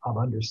sense of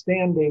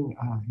understanding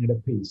and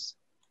of peace.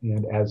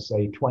 And as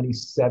a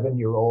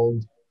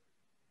 27-year-old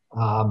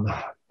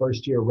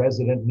first-year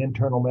resident in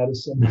internal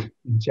medicine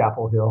in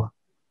Chapel Hill,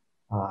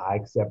 I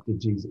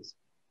accepted Jesus.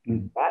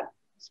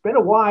 It's been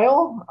a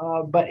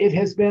while, but it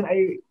has been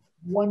a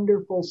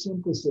wonderful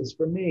synthesis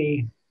for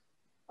me.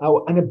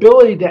 An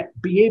ability to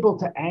be able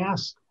to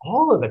ask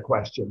all of the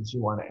questions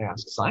you want to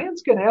ask.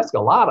 Science can ask a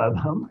lot of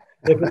them.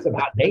 If it's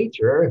about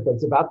nature, if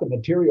it's about the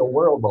material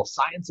world, well,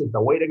 science is the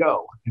way to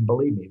go. And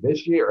believe me,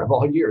 this year of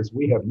all years,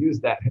 we have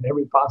used that in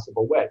every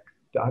possible way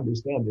to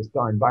understand this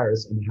darn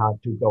virus and how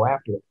to go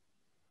after it.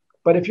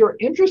 But if you're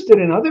interested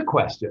in other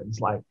questions,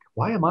 like,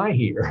 why am I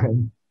here?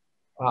 And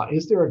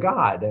is there a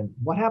God? And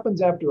what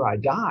happens after I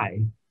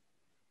die?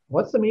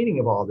 What's the meaning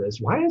of all this?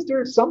 Why is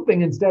there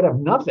something instead of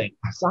nothing?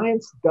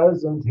 Science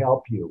doesn't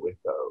help you with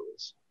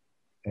those.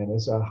 And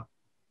as a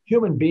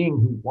human being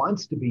who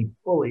wants to be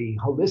fully,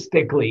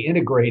 holistically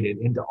integrated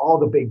into all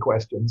the big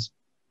questions,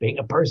 being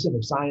a person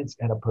of science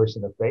and a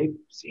person of faith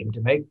seemed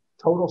to make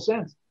total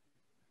sense.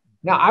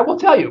 Now, I will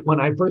tell you, when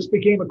I first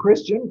became a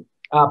Christian,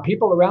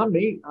 people around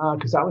me,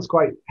 because I was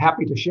quite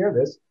happy to share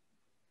this,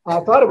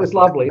 thought it was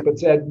lovely, but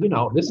said,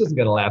 this isn't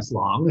going to last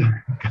long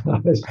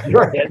because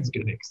your head's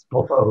going to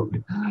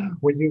explode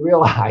when you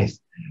realize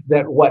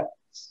that what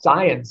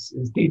science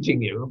is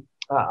teaching you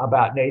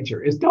about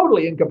nature is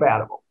totally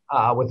incompatible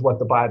with what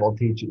the Bible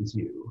teaches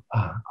you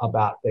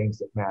about things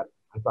that matter.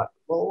 I thought,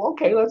 well,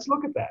 okay, let's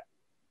look at that.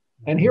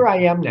 And here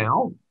I am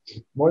now,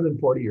 more than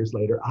 40 years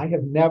later. I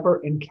have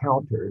never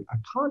encountered a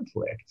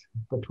conflict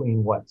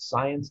between what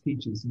science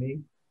teaches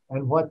me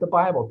and what the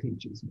Bible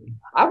teaches me.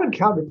 I've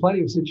encountered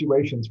plenty of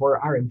situations where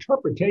our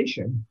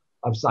interpretation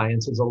of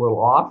science is a little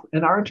off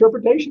and our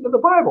interpretation of the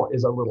Bible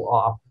is a little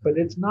off, but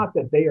it's not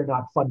that they are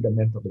not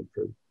fundamentally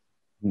true.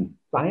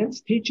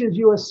 Science teaches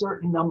you a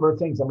certain number of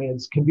things. I mean,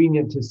 it's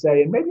convenient to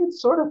say, and maybe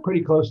it's sort of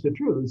pretty close to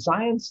true.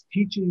 Science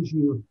teaches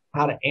you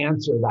how to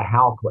answer the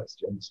how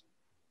questions,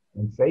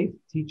 and faith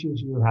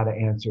teaches you how to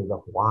answer the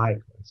why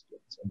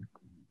questions. And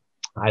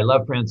I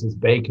love Francis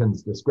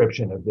Bacon's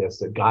description of this,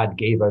 that God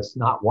gave us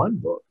not one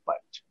book, but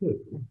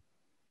two.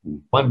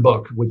 One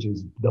book, which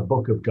is the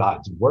book of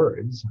God's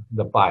words,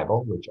 the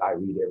Bible, which I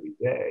read every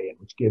day, and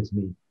which gives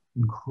me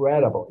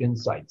incredible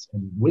insights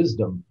and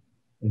wisdom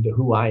into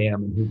who I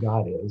am and who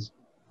God is.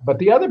 But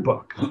the other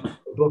book,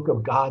 the book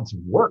of God's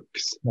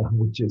works,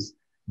 which is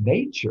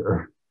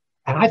nature.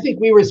 And I think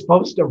we were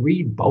supposed to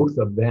read both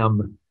of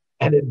them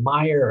and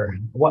admire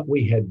what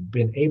we had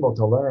been able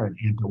to learn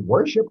and to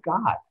worship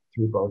God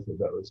through both of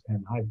those.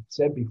 And I've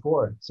said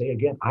before, say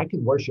again, I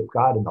can worship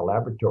God in the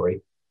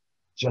laboratory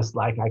just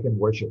like I can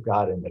worship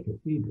God in the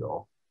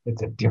cathedral.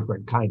 It's a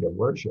different kind of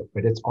worship,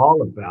 but it's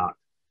all about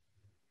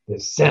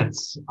this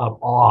sense of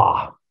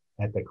awe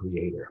at the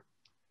Creator.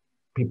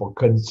 People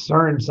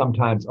concerned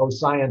sometimes,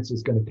 science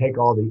is going to take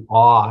all the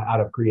awe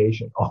out of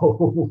creation.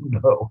 Oh,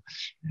 no,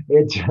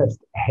 it just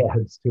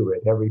adds to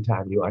it every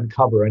time you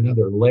uncover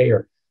another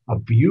layer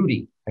of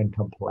beauty and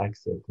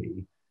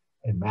complexity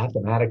and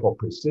mathematical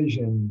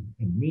precision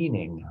and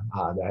meaning.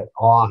 That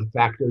awe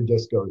factor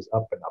just goes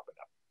up and up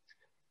and up.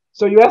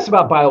 So you asked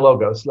about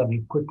BioLogos. Let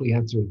me quickly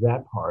answer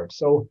that part.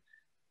 So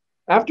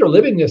after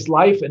living this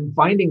life and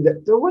finding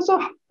that there was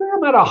a fair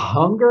amount of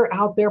hunger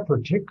out there,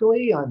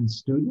 particularly on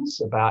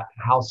students, about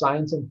how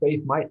science and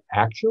faith might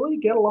actually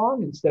get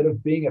along instead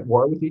of being at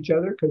war with each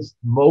other, because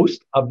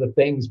most of the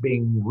things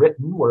being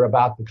written were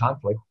about the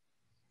conflict,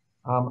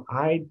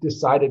 I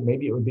decided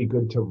maybe it would be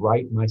good to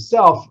write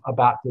myself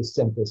about this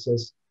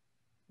synthesis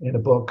in a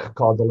book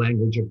called The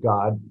Language of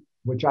God,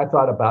 which I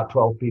thought about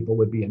 12 people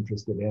would be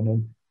interested in.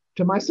 And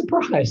to my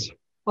surprise,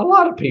 a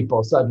lot of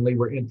people suddenly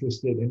were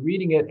interested in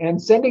reading it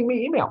and sending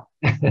me email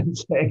and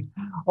saying,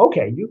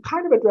 okay, you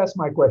kind of addressed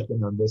my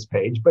question on this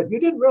page, but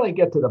you didn't really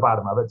get to the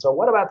bottom of it. So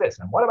what about this?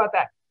 And what about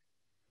that?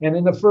 And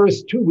in the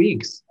first 2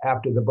 weeks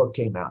after the book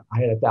came out,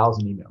 I had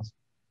 1,000 emails.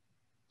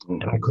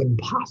 And I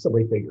couldn't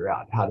possibly figure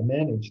out how to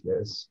manage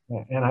this.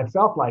 And I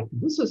felt like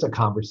this is a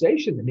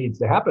conversation that needs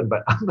to happen,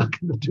 but I'm not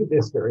going to do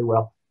this very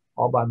well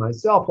all by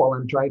myself while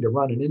I'm trying to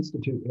run an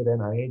institute at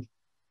NIH.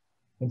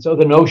 And so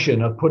the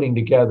notion of putting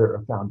together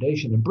a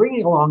foundation and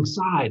bringing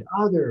alongside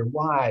other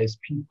wise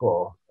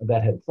people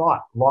that had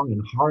thought long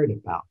and hard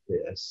about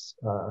this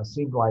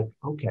seemed like,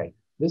 okay,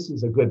 this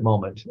is a good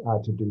moment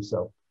to do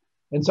so.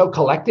 And so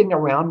collecting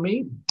around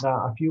me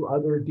a few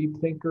other deep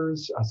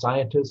thinkers,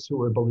 scientists who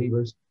were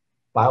believers,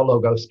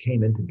 BioLogos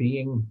came into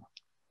being.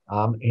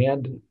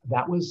 And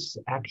that was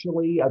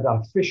actually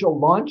the official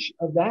launch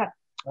of that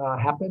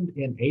happened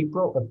in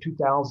April of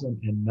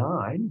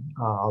 2009,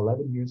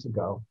 11 years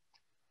ago.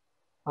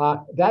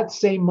 That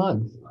same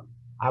month,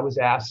 I was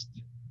asked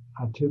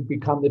to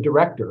become the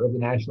director of the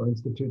National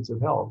Institutes of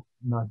Health,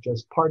 not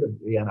just part of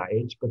the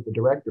NIH, but the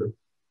director.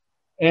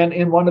 And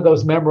in one of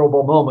those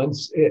memorable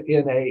moments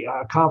in a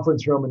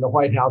conference room in the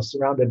White House,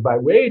 surrounded by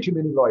way too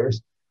many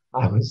lawyers,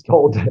 I was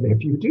told that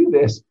if you do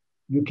this,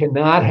 you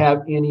cannot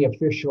have any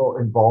official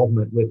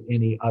involvement with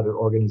any other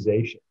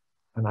organization.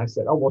 And I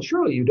said, oh, well,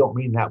 surely you don't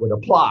mean that would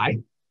apply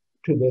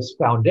to this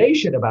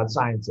foundation about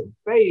science and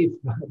faith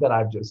that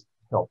I've just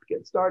helped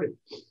get started.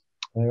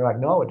 And they're like,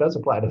 no, it does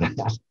apply to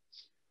that.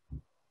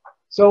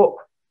 So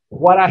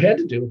what I had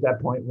to do at that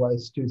point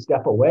was to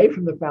step away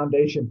from the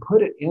foundation,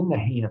 put it in the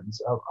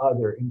hands of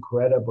other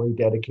incredibly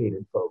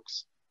dedicated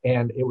folks.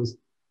 And it was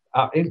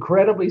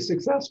incredibly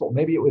successful.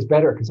 Maybe it was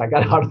better because I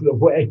got out of the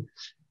way.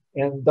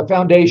 And the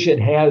foundation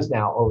has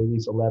now, over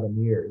these 11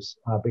 years,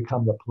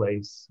 become the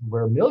place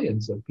where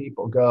millions of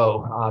people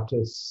go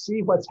to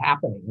see what's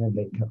happening.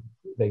 And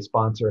they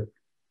sponsor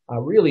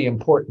really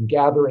important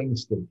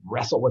gatherings to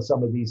wrestle with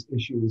some of these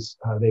issues.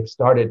 They've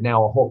started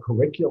now a whole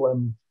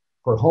curriculum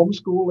for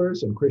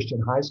homeschoolers and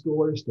Christian high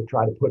schoolers to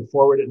try to put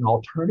forward an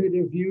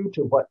alternative view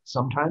to what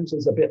sometimes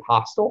is a bit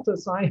hostile to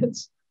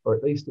science, or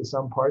at least to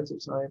some parts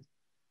of science.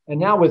 And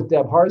now with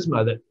Deb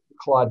Harzma, that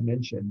Claude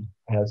mentioned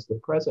as the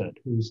president,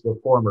 who's the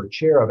former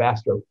chair of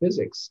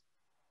astrophysics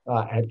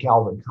at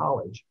Calvin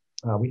College.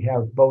 We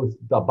have both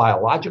the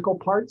biological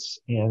parts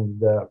and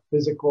the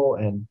physical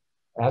and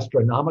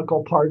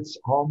astronomical parts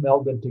all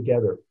melded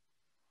together.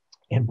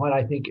 And what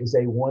I think is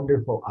a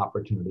wonderful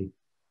opportunity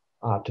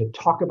to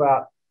talk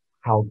about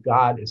how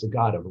God is a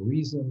God of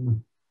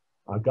reason,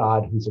 a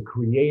God who's a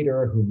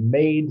creator, who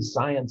made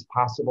science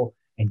possible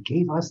and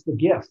gave us the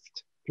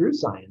gift through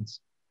science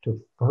to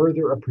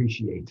further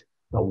appreciate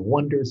the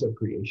wonders of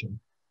creation.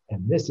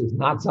 And this is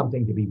not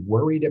something to be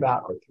worried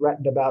about or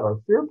threatened about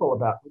or fearful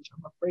about, which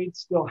I'm afraid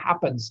still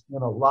happens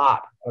in a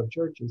lot of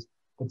churches,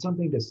 but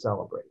something to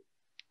celebrate.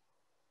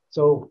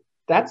 So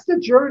that's the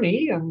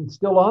journey, and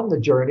still on the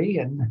journey.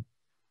 And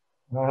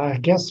I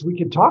guess we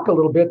could talk a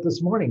little bit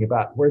this morning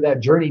about where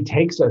that journey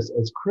takes us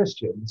as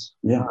Christians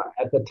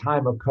at the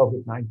time of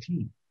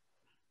COVID-19.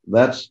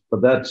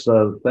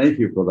 Thank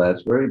you for that.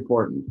 It's very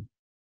important.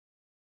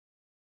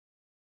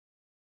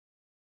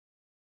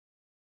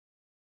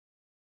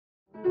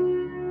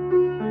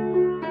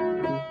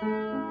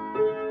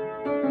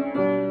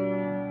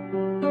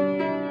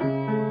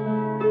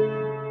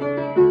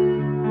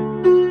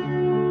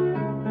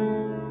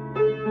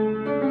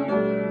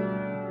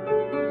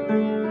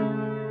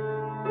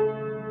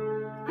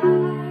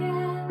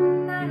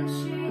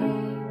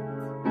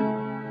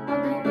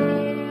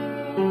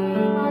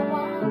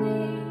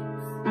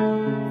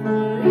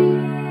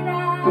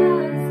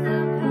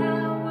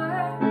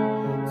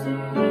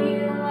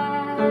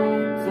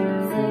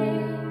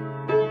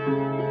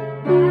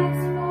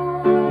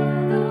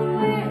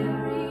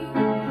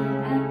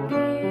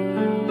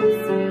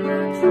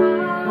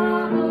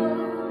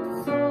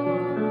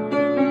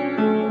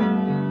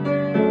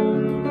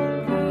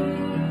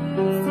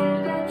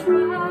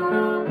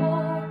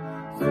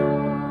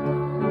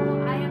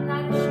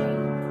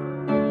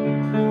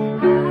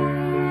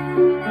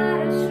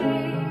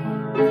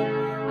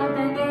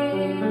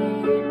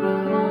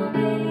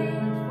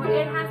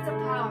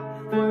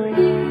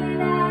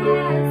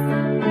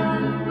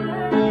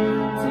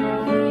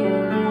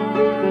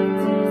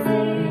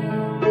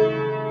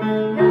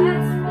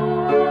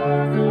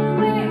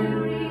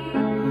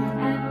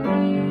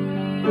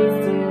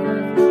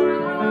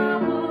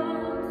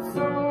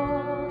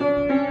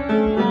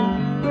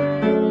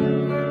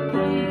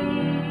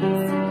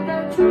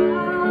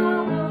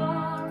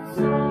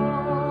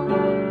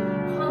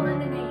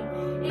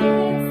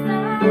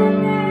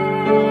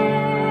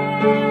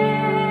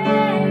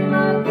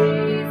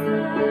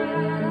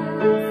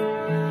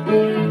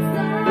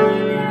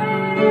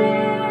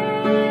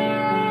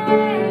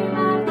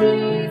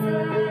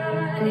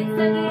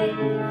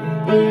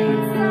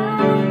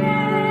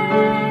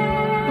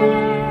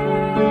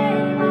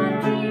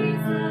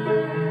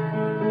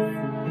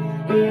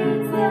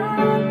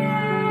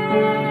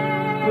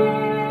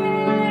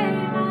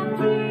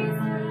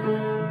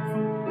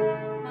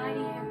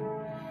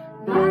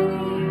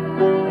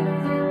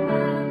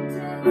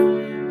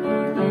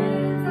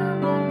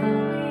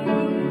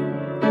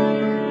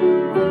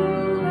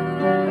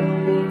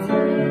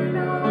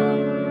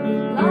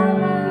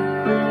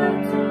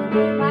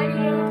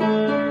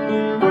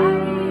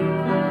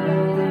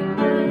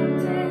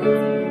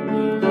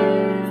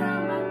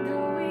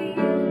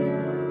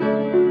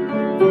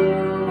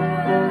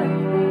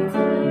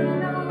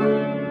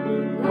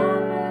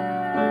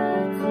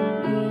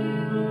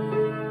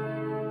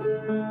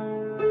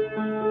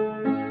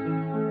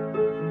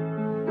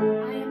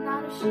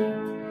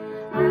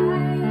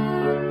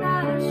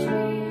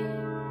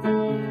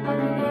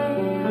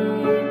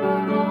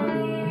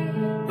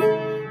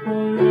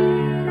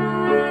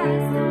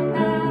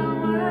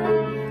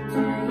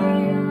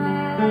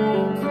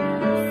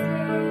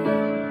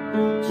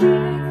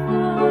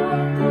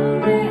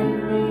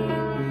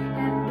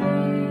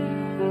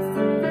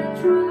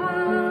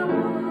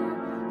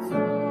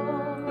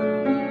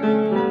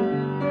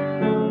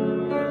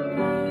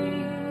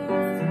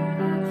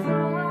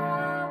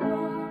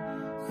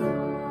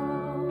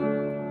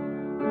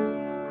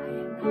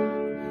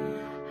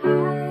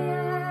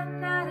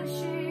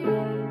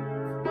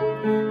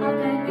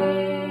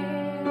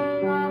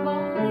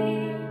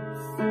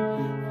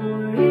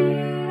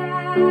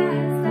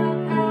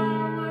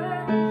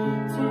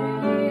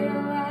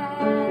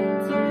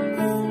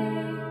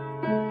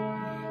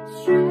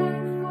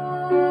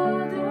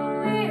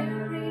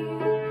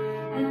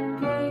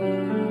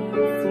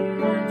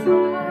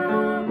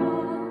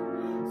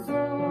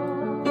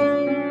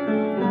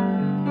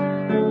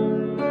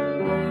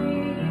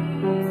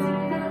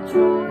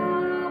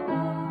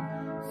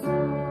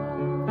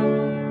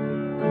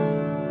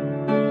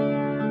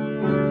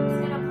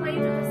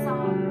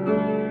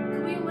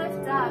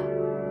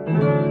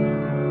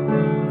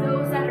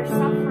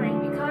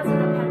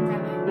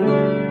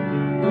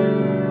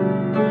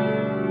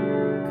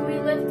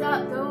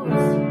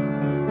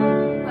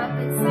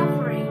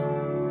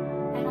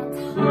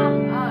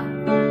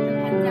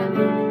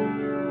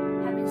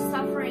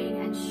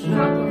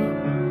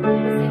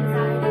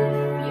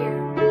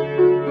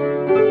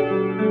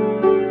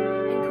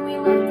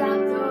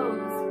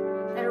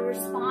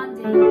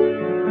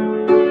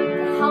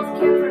 The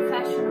healthcare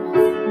professionals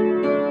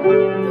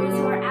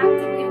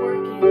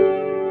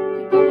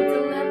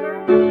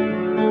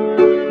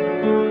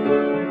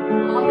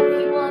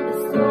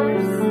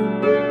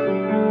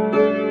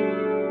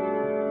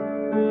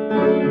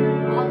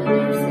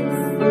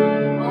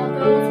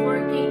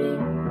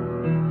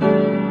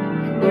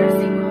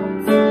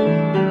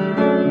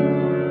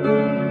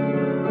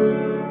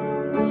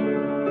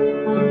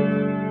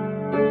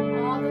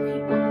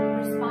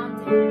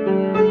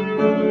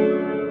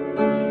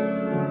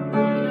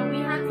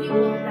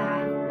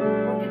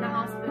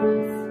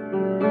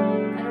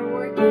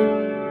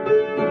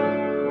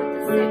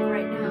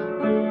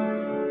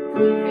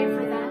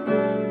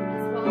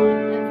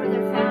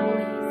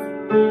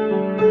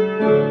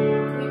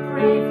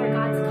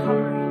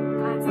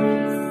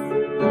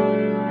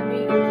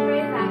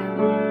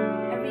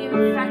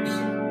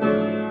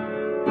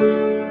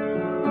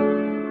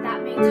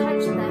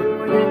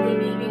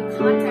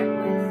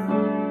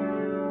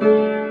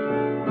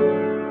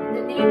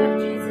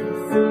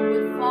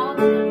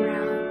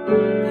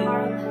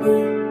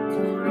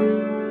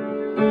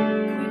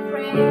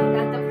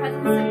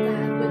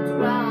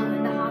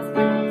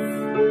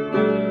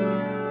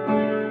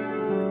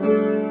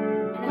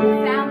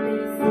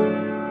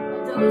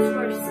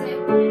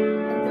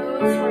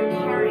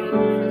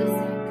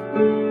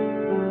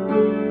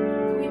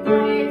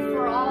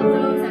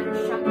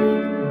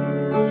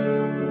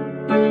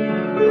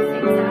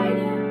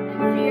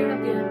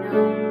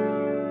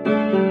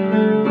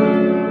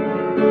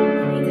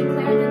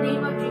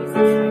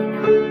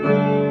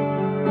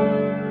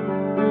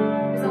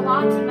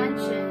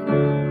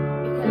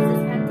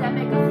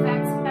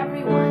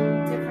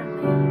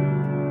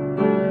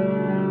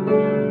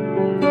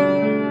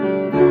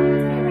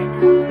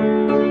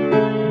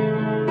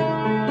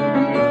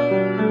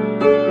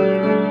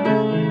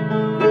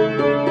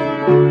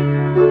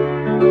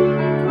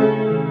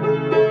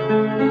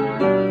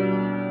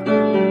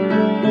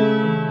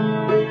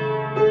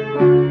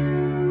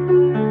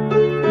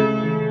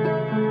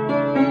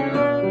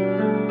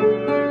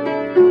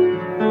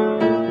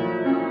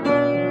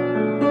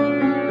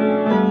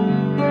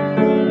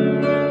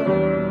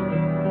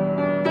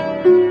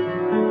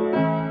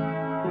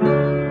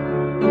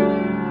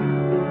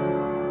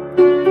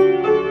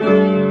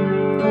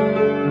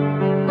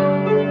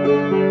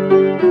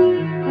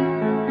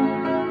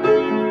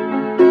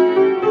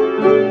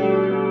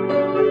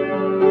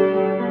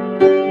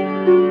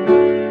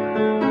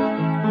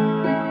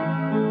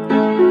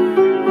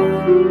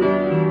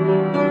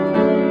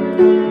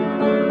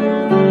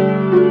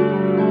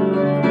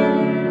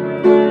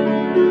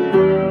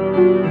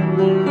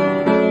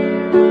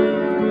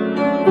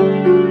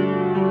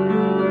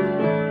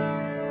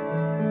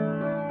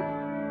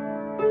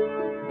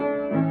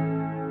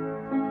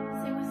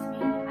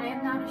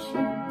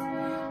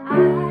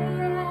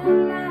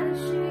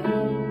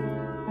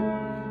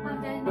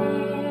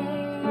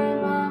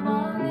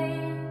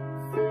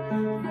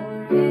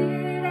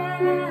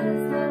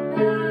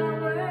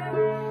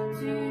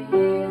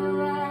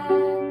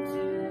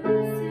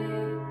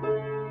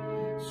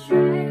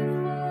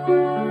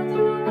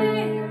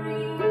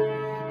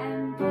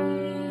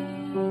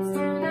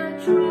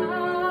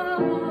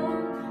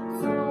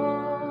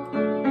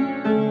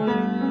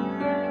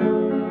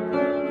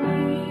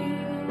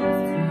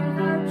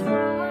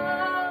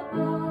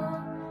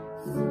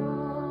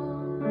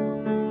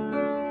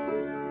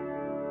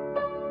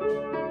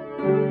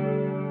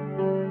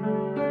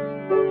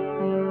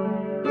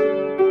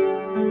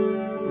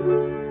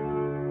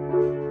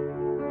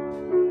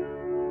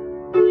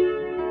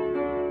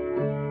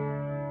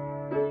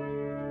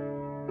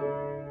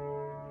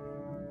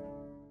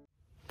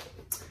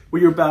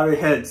Will you bow your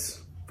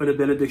heads for the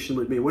benediction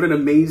with me? What an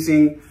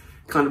amazing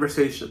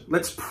conversation.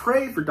 Let's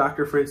pray for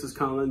Dr. Francis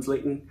Collins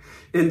Leighton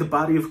in the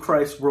body of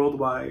Christ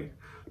worldwide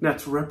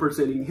that's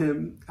representing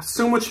him.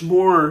 So much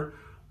more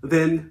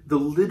than the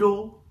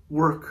little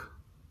work,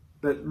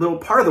 that little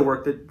part of the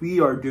work that we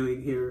are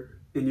doing here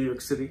in New York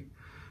City,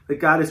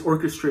 that God is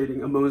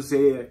orchestrating a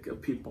mosaic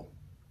of people.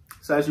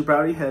 So as you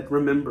bow your head,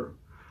 remember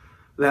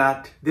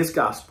that this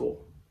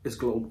gospel is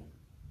global.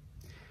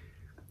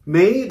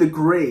 May the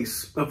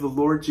grace of the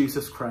Lord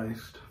Jesus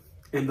Christ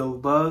and the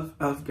love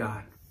of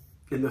God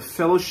and the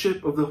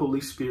fellowship of the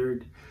Holy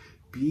Spirit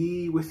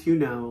be with you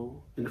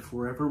now and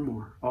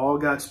forevermore. All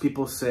God's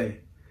people say,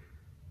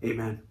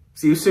 amen.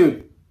 See you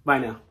soon. Bye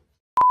now.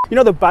 You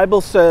know, the Bible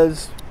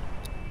says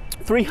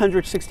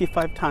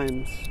 365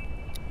 times,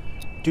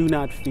 do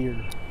not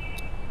fear.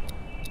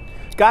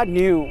 God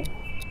knew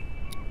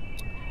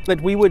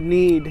that we would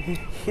need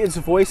his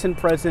voice and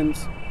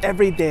presence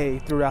every day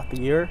throughout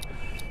the year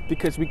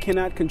because we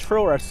cannot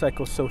control our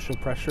psychosocial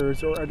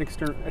pressures or an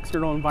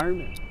external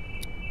environment.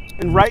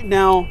 And right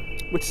now,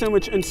 with so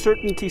much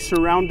uncertainty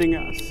surrounding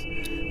us,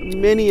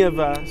 many of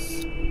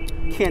us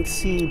can't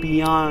see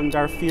beyond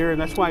our fear,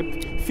 and that's why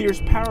fear is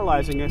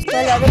paralyzing us.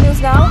 Well, other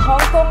news now. Hong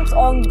Kong's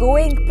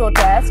ongoing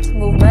protest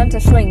movement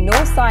is showing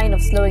no sign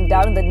of slowing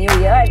down in the new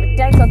year, with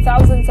tens of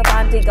thousands of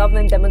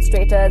anti-government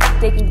demonstrators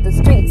taking to the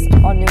streets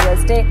on New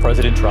Year's Day.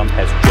 President Trump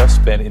has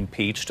just been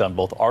impeached on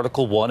both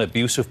Article 1,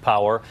 abuse of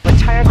power.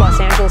 Retired Los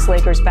Angeles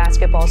Lakers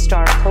basketball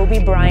star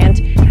Kobe Bryant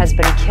has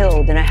been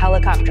killed in a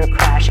helicopter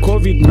crash.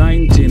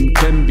 COVID-19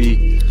 can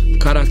be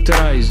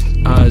characterized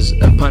as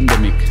a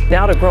pandemic.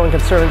 Now to growing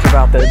concerns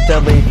about the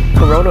deadly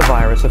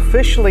coronavirus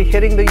officially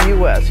hitting the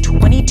U.S.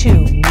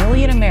 22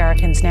 million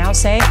Americans now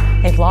say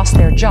they've lost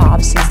their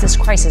jobs since this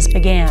crisis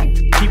began.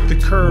 Keep the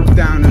curve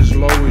down as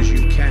low as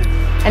you can.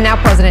 And now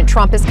President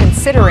Trump is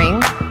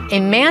considering a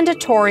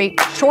mandatory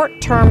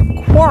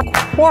short-term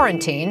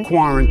quarantine.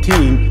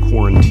 Quarantine.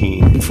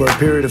 For a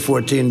period of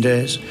 14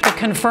 days. The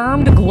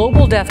confirmed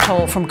global death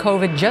toll from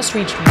COVID just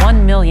reached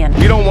 1 million.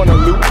 We don't want to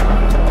loot.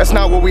 That's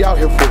not what we're out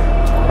here for.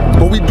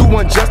 But we do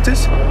want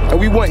justice, and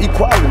we want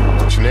equality.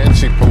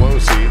 Nancy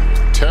Pelosi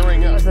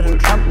tearing up.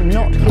 President Trump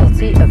not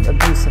guilty of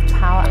abuse of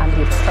power and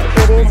the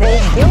obstruction. It is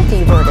a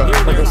guilty verdict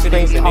for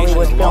disgraced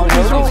Hollywood film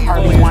mogul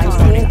Harvey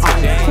Weinstein on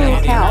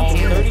 2 counts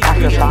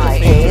after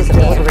 5 days of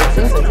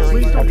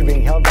deliberations. After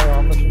being held by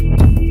officers.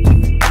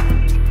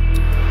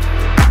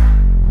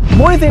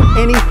 More than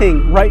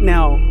anything right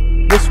now,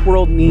 this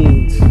world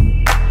needs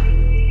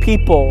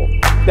people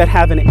that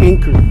have an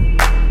anchor.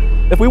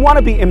 If we want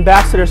to be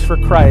ambassadors for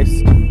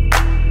Christ,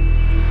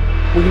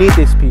 we need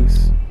this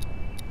peace.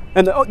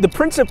 And the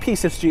Prince of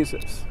Peace is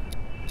Jesus.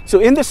 So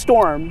in the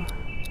storm,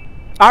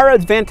 our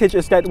advantage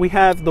is that we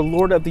have the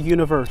Lord of the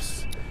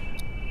universe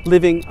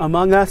living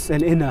among us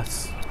and in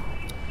us.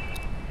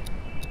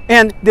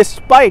 And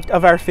despite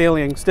of our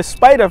failings,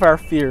 despite of our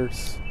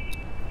fears,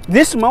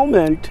 this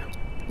moment,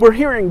 we're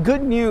hearing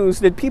good news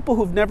that people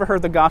who've never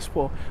heard the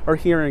gospel are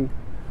hearing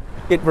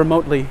it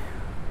remotely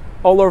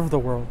all over the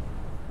world.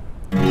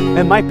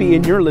 It might be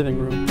in your living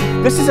room.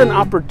 This is an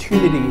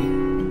opportunity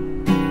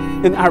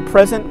in our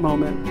present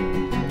moment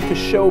to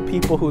show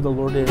people who the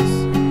Lord is.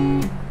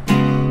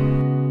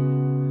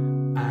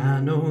 I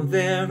know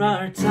there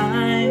are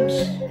times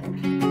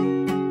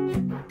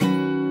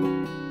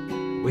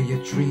where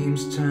your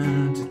dreams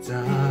turn to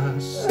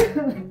dust.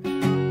 Thank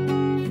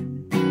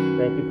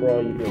you for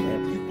all you do,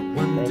 man.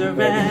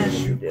 Wonder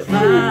as you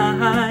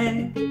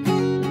cry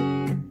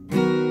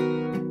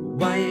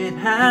why it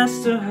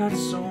has to hurt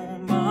so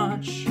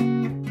much.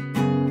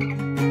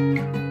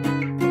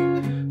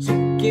 So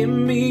give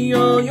me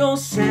all your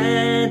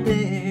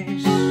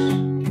sadness.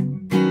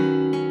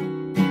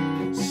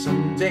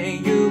 Someday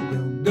you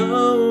will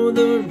know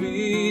the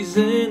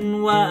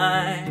reason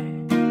why.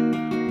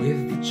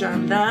 With a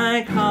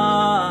childlike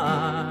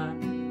heart,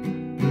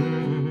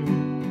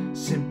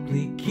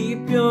 simply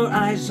keep your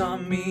eyes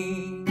on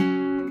me.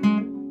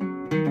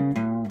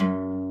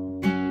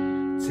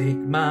 Take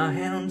my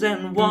hand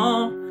and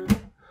walk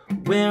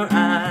where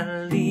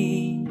I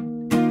lead.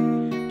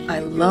 I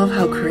love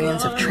how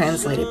Koreans have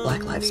translated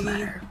Black Lives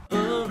Matter.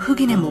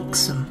 흑인의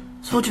목숨,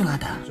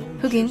 소중하다.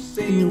 흑인,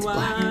 it means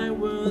black.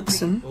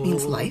 목숨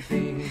means life.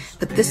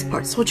 But this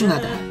part,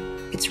 소중하다,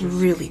 it's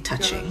really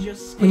touching.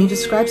 When you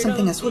describe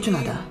something as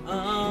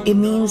소중하다, it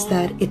means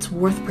that it's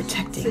worth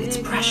protecting, it's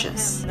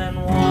precious.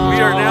 We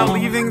are now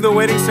leaving the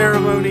wedding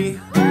ceremony.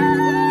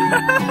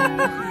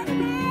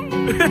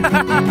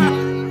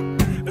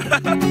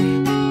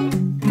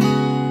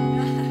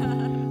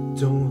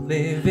 Don't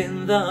live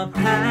in the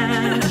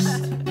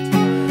past,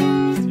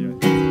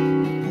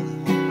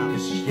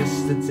 'cause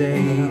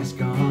yesterday is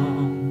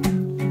gone.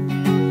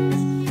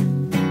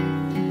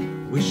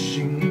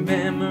 Wishing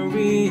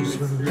memories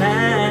will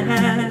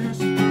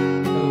last.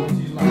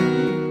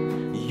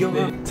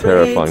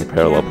 Terrifying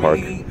parallel park.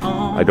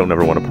 I don't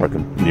ever want to park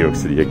in New York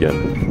City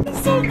again.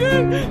 It's so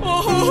good! You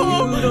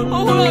don't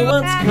know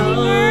what's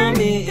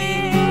coming,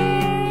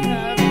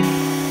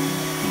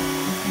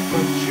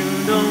 but you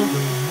know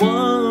the one.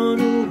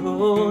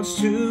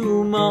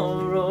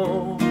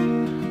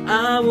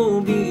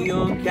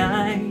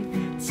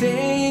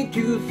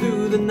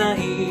 the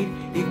night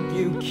if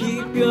you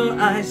keep your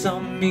eyes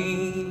on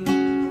me.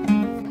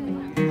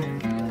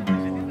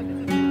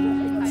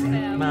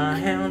 Take my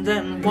hand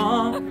and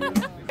walk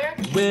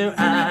where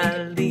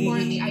I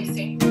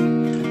lead.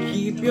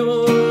 Keep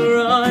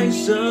your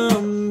eyes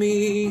on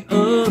me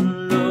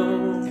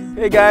alone.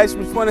 Hey guys,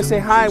 we just want to say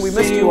hi. We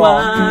missed you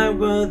all.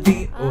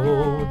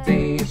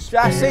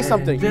 Josh, say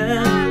something.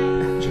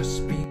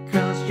 Just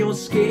because you're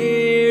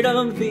scared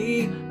of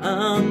the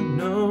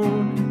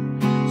unknown,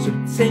 so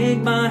take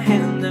my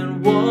hand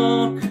and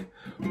walk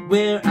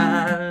where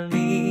I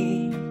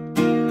lead.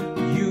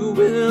 You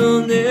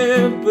will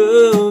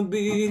never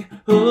be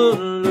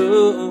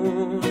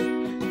alone.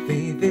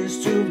 Faith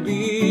is to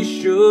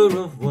be sure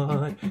of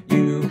what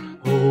you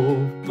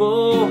hope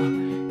for,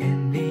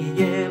 and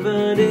the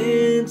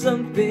evidence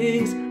of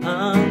things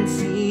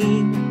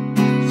unseen.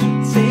 So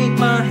take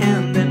my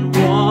hand and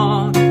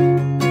walk.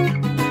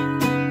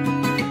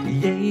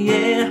 Yeah,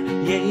 yeah,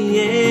 yeah,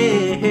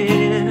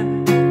 yeah.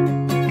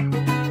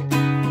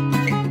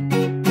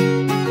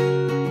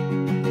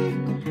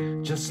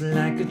 Just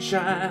like a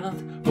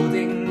child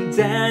holding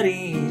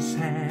daddy's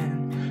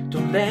hand,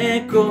 don't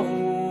let go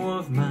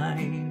of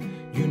mine.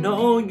 You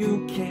know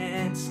you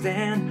can't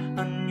stand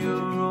on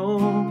your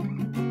own.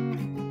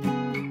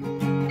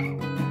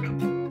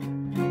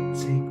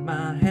 Take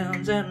my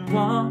hands and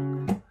walk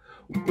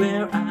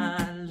where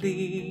I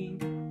lead.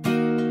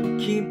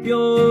 Keep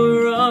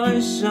your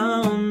eyes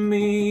on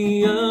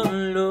me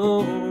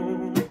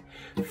alone.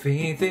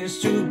 Faith is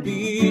to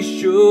be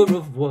sure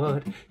of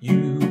what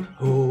you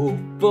hope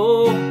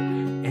for,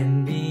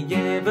 and the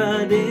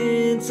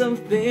evidence of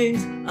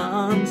things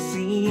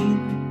unseen.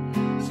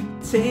 So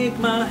take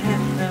my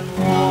hand and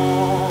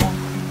walk.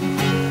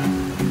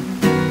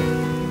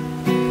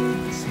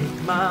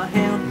 Take my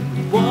hand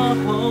and walk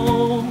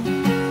home.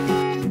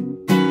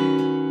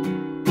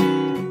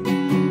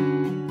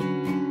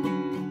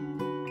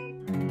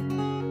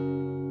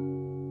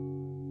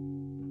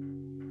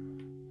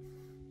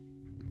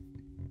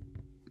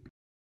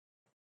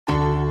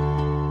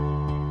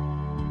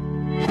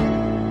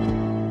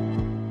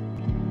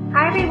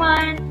 Hi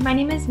everyone, my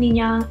name is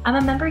Minyoung. I'm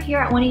a member here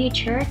at 180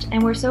 Church,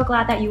 and we're so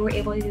glad that you were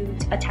able to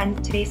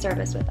attend today's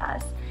service with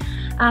us.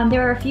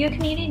 There are a few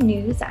community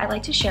news that I'd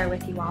like to share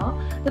with you all.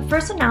 The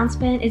first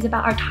announcement is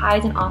about our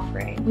tithes and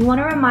offering. We want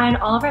to remind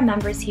all of our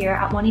members here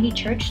at 180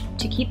 Church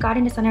to keep God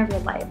in the center of your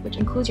life, which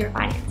includes your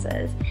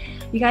finances.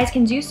 You guys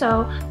can do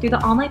so through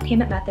the online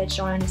payment method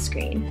shown on the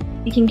screen.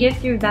 You can give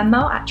through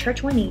Venmo at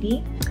Church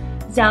 180,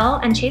 Zelle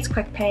and Chase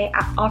QuickPay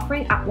at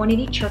offering at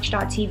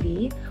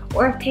 180church.tv,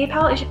 or if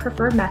PayPal is your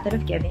preferred method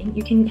of giving,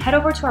 you can head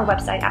over to our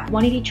website at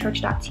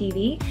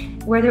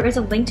 180church.tv, where there is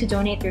a link to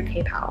donate through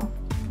PayPal.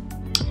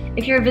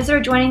 If you're a visitor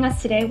joining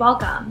us today,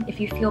 welcome. If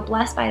you feel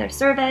blessed by their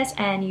service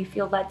and you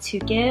feel led to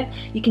give,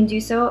 you can do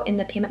so in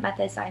the payment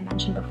methods that I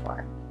mentioned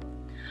before.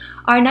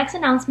 Our next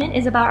announcement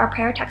is about our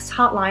prayer text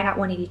hotline at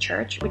 180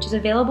 Church, which is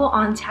available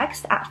on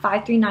text at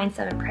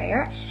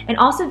 5397-PRAYER and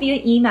also via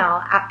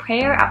email at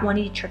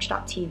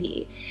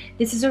prayer@180church.tv.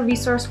 This is a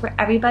resource for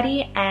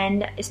everybody,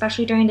 and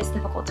especially during this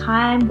difficult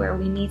time where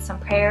we need some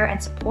prayer and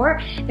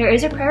support, there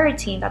is a prayer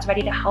team that's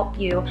ready to help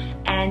you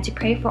and to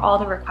pray for all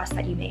the requests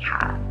that you may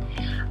have.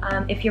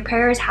 If your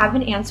prayers have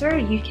been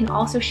answered, you can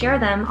also share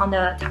them on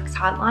the text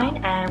hotline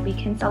and we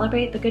can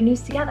celebrate the good news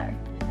together.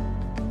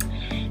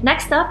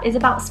 Next up is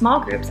about small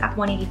groups at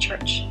 180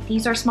 Church.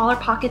 These are smaller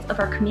pockets of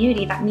our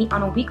community that meet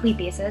on a weekly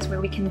basis where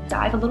we can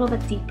dive a little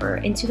bit deeper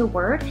into the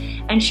Word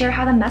and share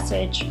how the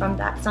message from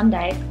that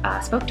Sunday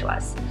spoke to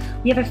us.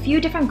 We have a few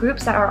different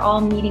groups that are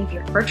all meeting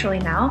virtually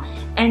now,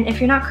 and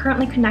if you're not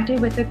currently connected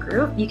with a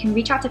group, you can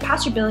reach out to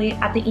Pastor Billy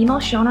at the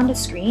email shown on the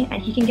screen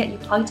and he can get you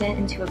plugged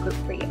into a group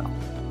for you.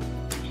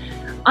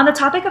 On the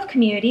topic of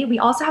community, we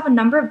also have a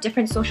number of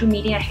different social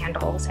media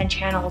handles and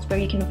channels where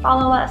you can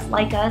follow us,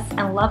 like us,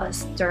 and love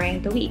us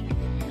during the week.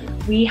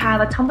 We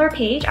have a Tumblr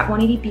page at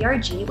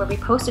 180BRG where we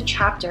post a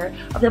chapter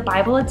of the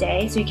Bible a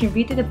day so you can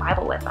read through the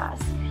Bible with us.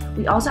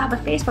 We also have a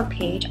Facebook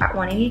page at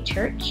 180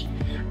 Church.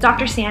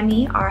 Dr.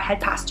 Sammy, our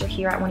head pastor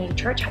here at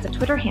 180 Church, has a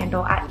Twitter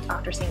handle at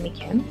Dr. Sammy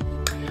Kim.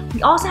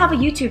 We also have a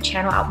YouTube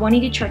channel at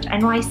 180 Church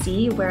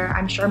NYC, where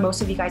I'm sure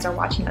most of you guys are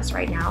watching us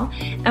right now.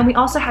 And we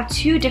also have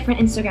two different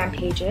Instagram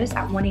pages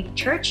at 180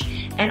 Church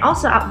and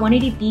also at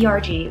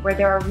 180BRG, where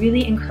there are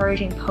really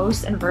encouraging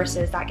posts and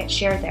verses that get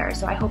shared there.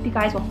 So I hope you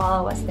guys will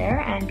follow us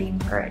there and be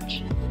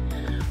encouraged.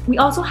 We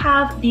also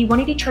have the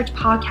 180 Church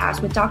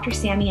podcast with Dr.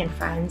 Sammy and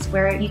friends,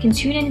 where you can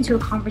tune into a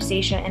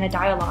conversation and a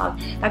dialogue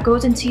that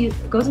goes into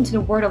the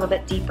Word a little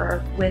bit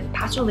deeper with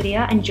Pastor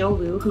Lydia and Joe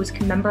Lu, who is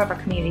a member of our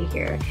community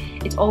here.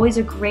 It's always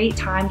a great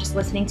time just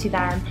listening to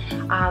them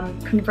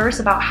converse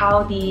about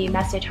how the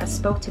message has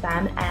spoke to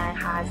them and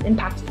has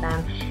impacted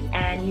them,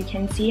 and you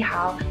can see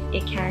how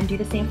it can do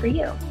the same for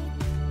you.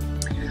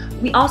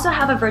 We also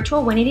have a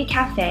virtual 180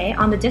 Cafe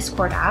on the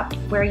Discord app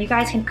where you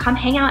guys can come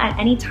hang out at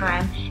any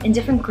time in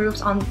different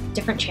groups on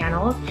different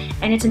channels,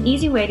 and it's an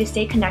easy way to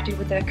stay connected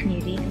with the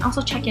community and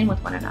also check in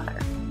with one another.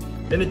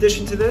 In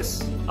addition to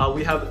this,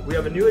 we have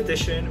a new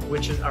addition,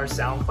 which is our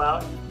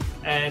SoundCloud.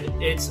 And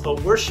it's a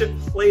worship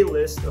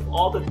playlist of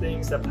all the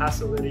things that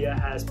Pastor Lydia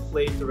has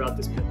played throughout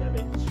this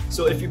pandemic.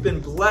 So if you've been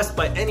blessed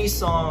by any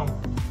song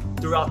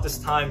throughout this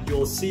time,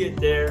 you'll see it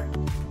there.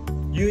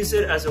 Use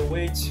it as a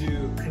way to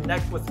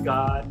connect with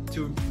God,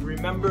 to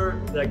remember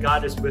that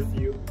God is with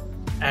you,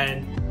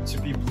 and to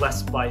be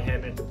blessed by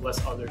Him and to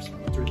bless others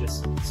through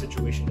this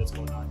situation that's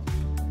going on.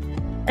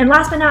 And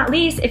last but not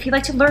least, if you'd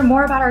like to learn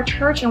more about our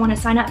church and want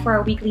to sign up for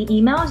our weekly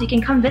emails, you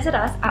can come visit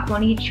us at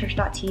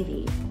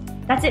onechurch.tv.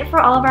 That's it for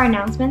all of our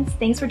announcements.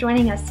 Thanks for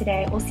joining us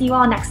today. We'll see you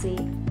all next week.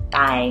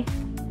 Bye.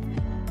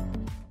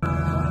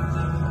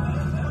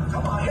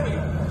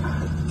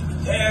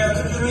 There's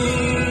a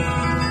dream,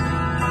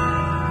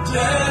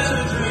 there's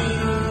a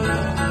dream.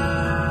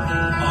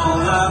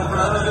 All our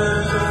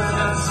brothers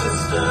and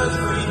sisters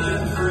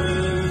breathing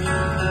free.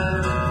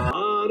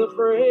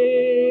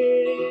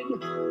 Unafraid,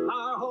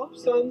 our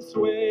hopes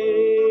unswayed.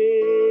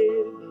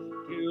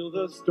 Till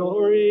the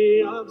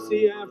story of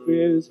CF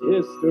is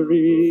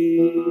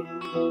history.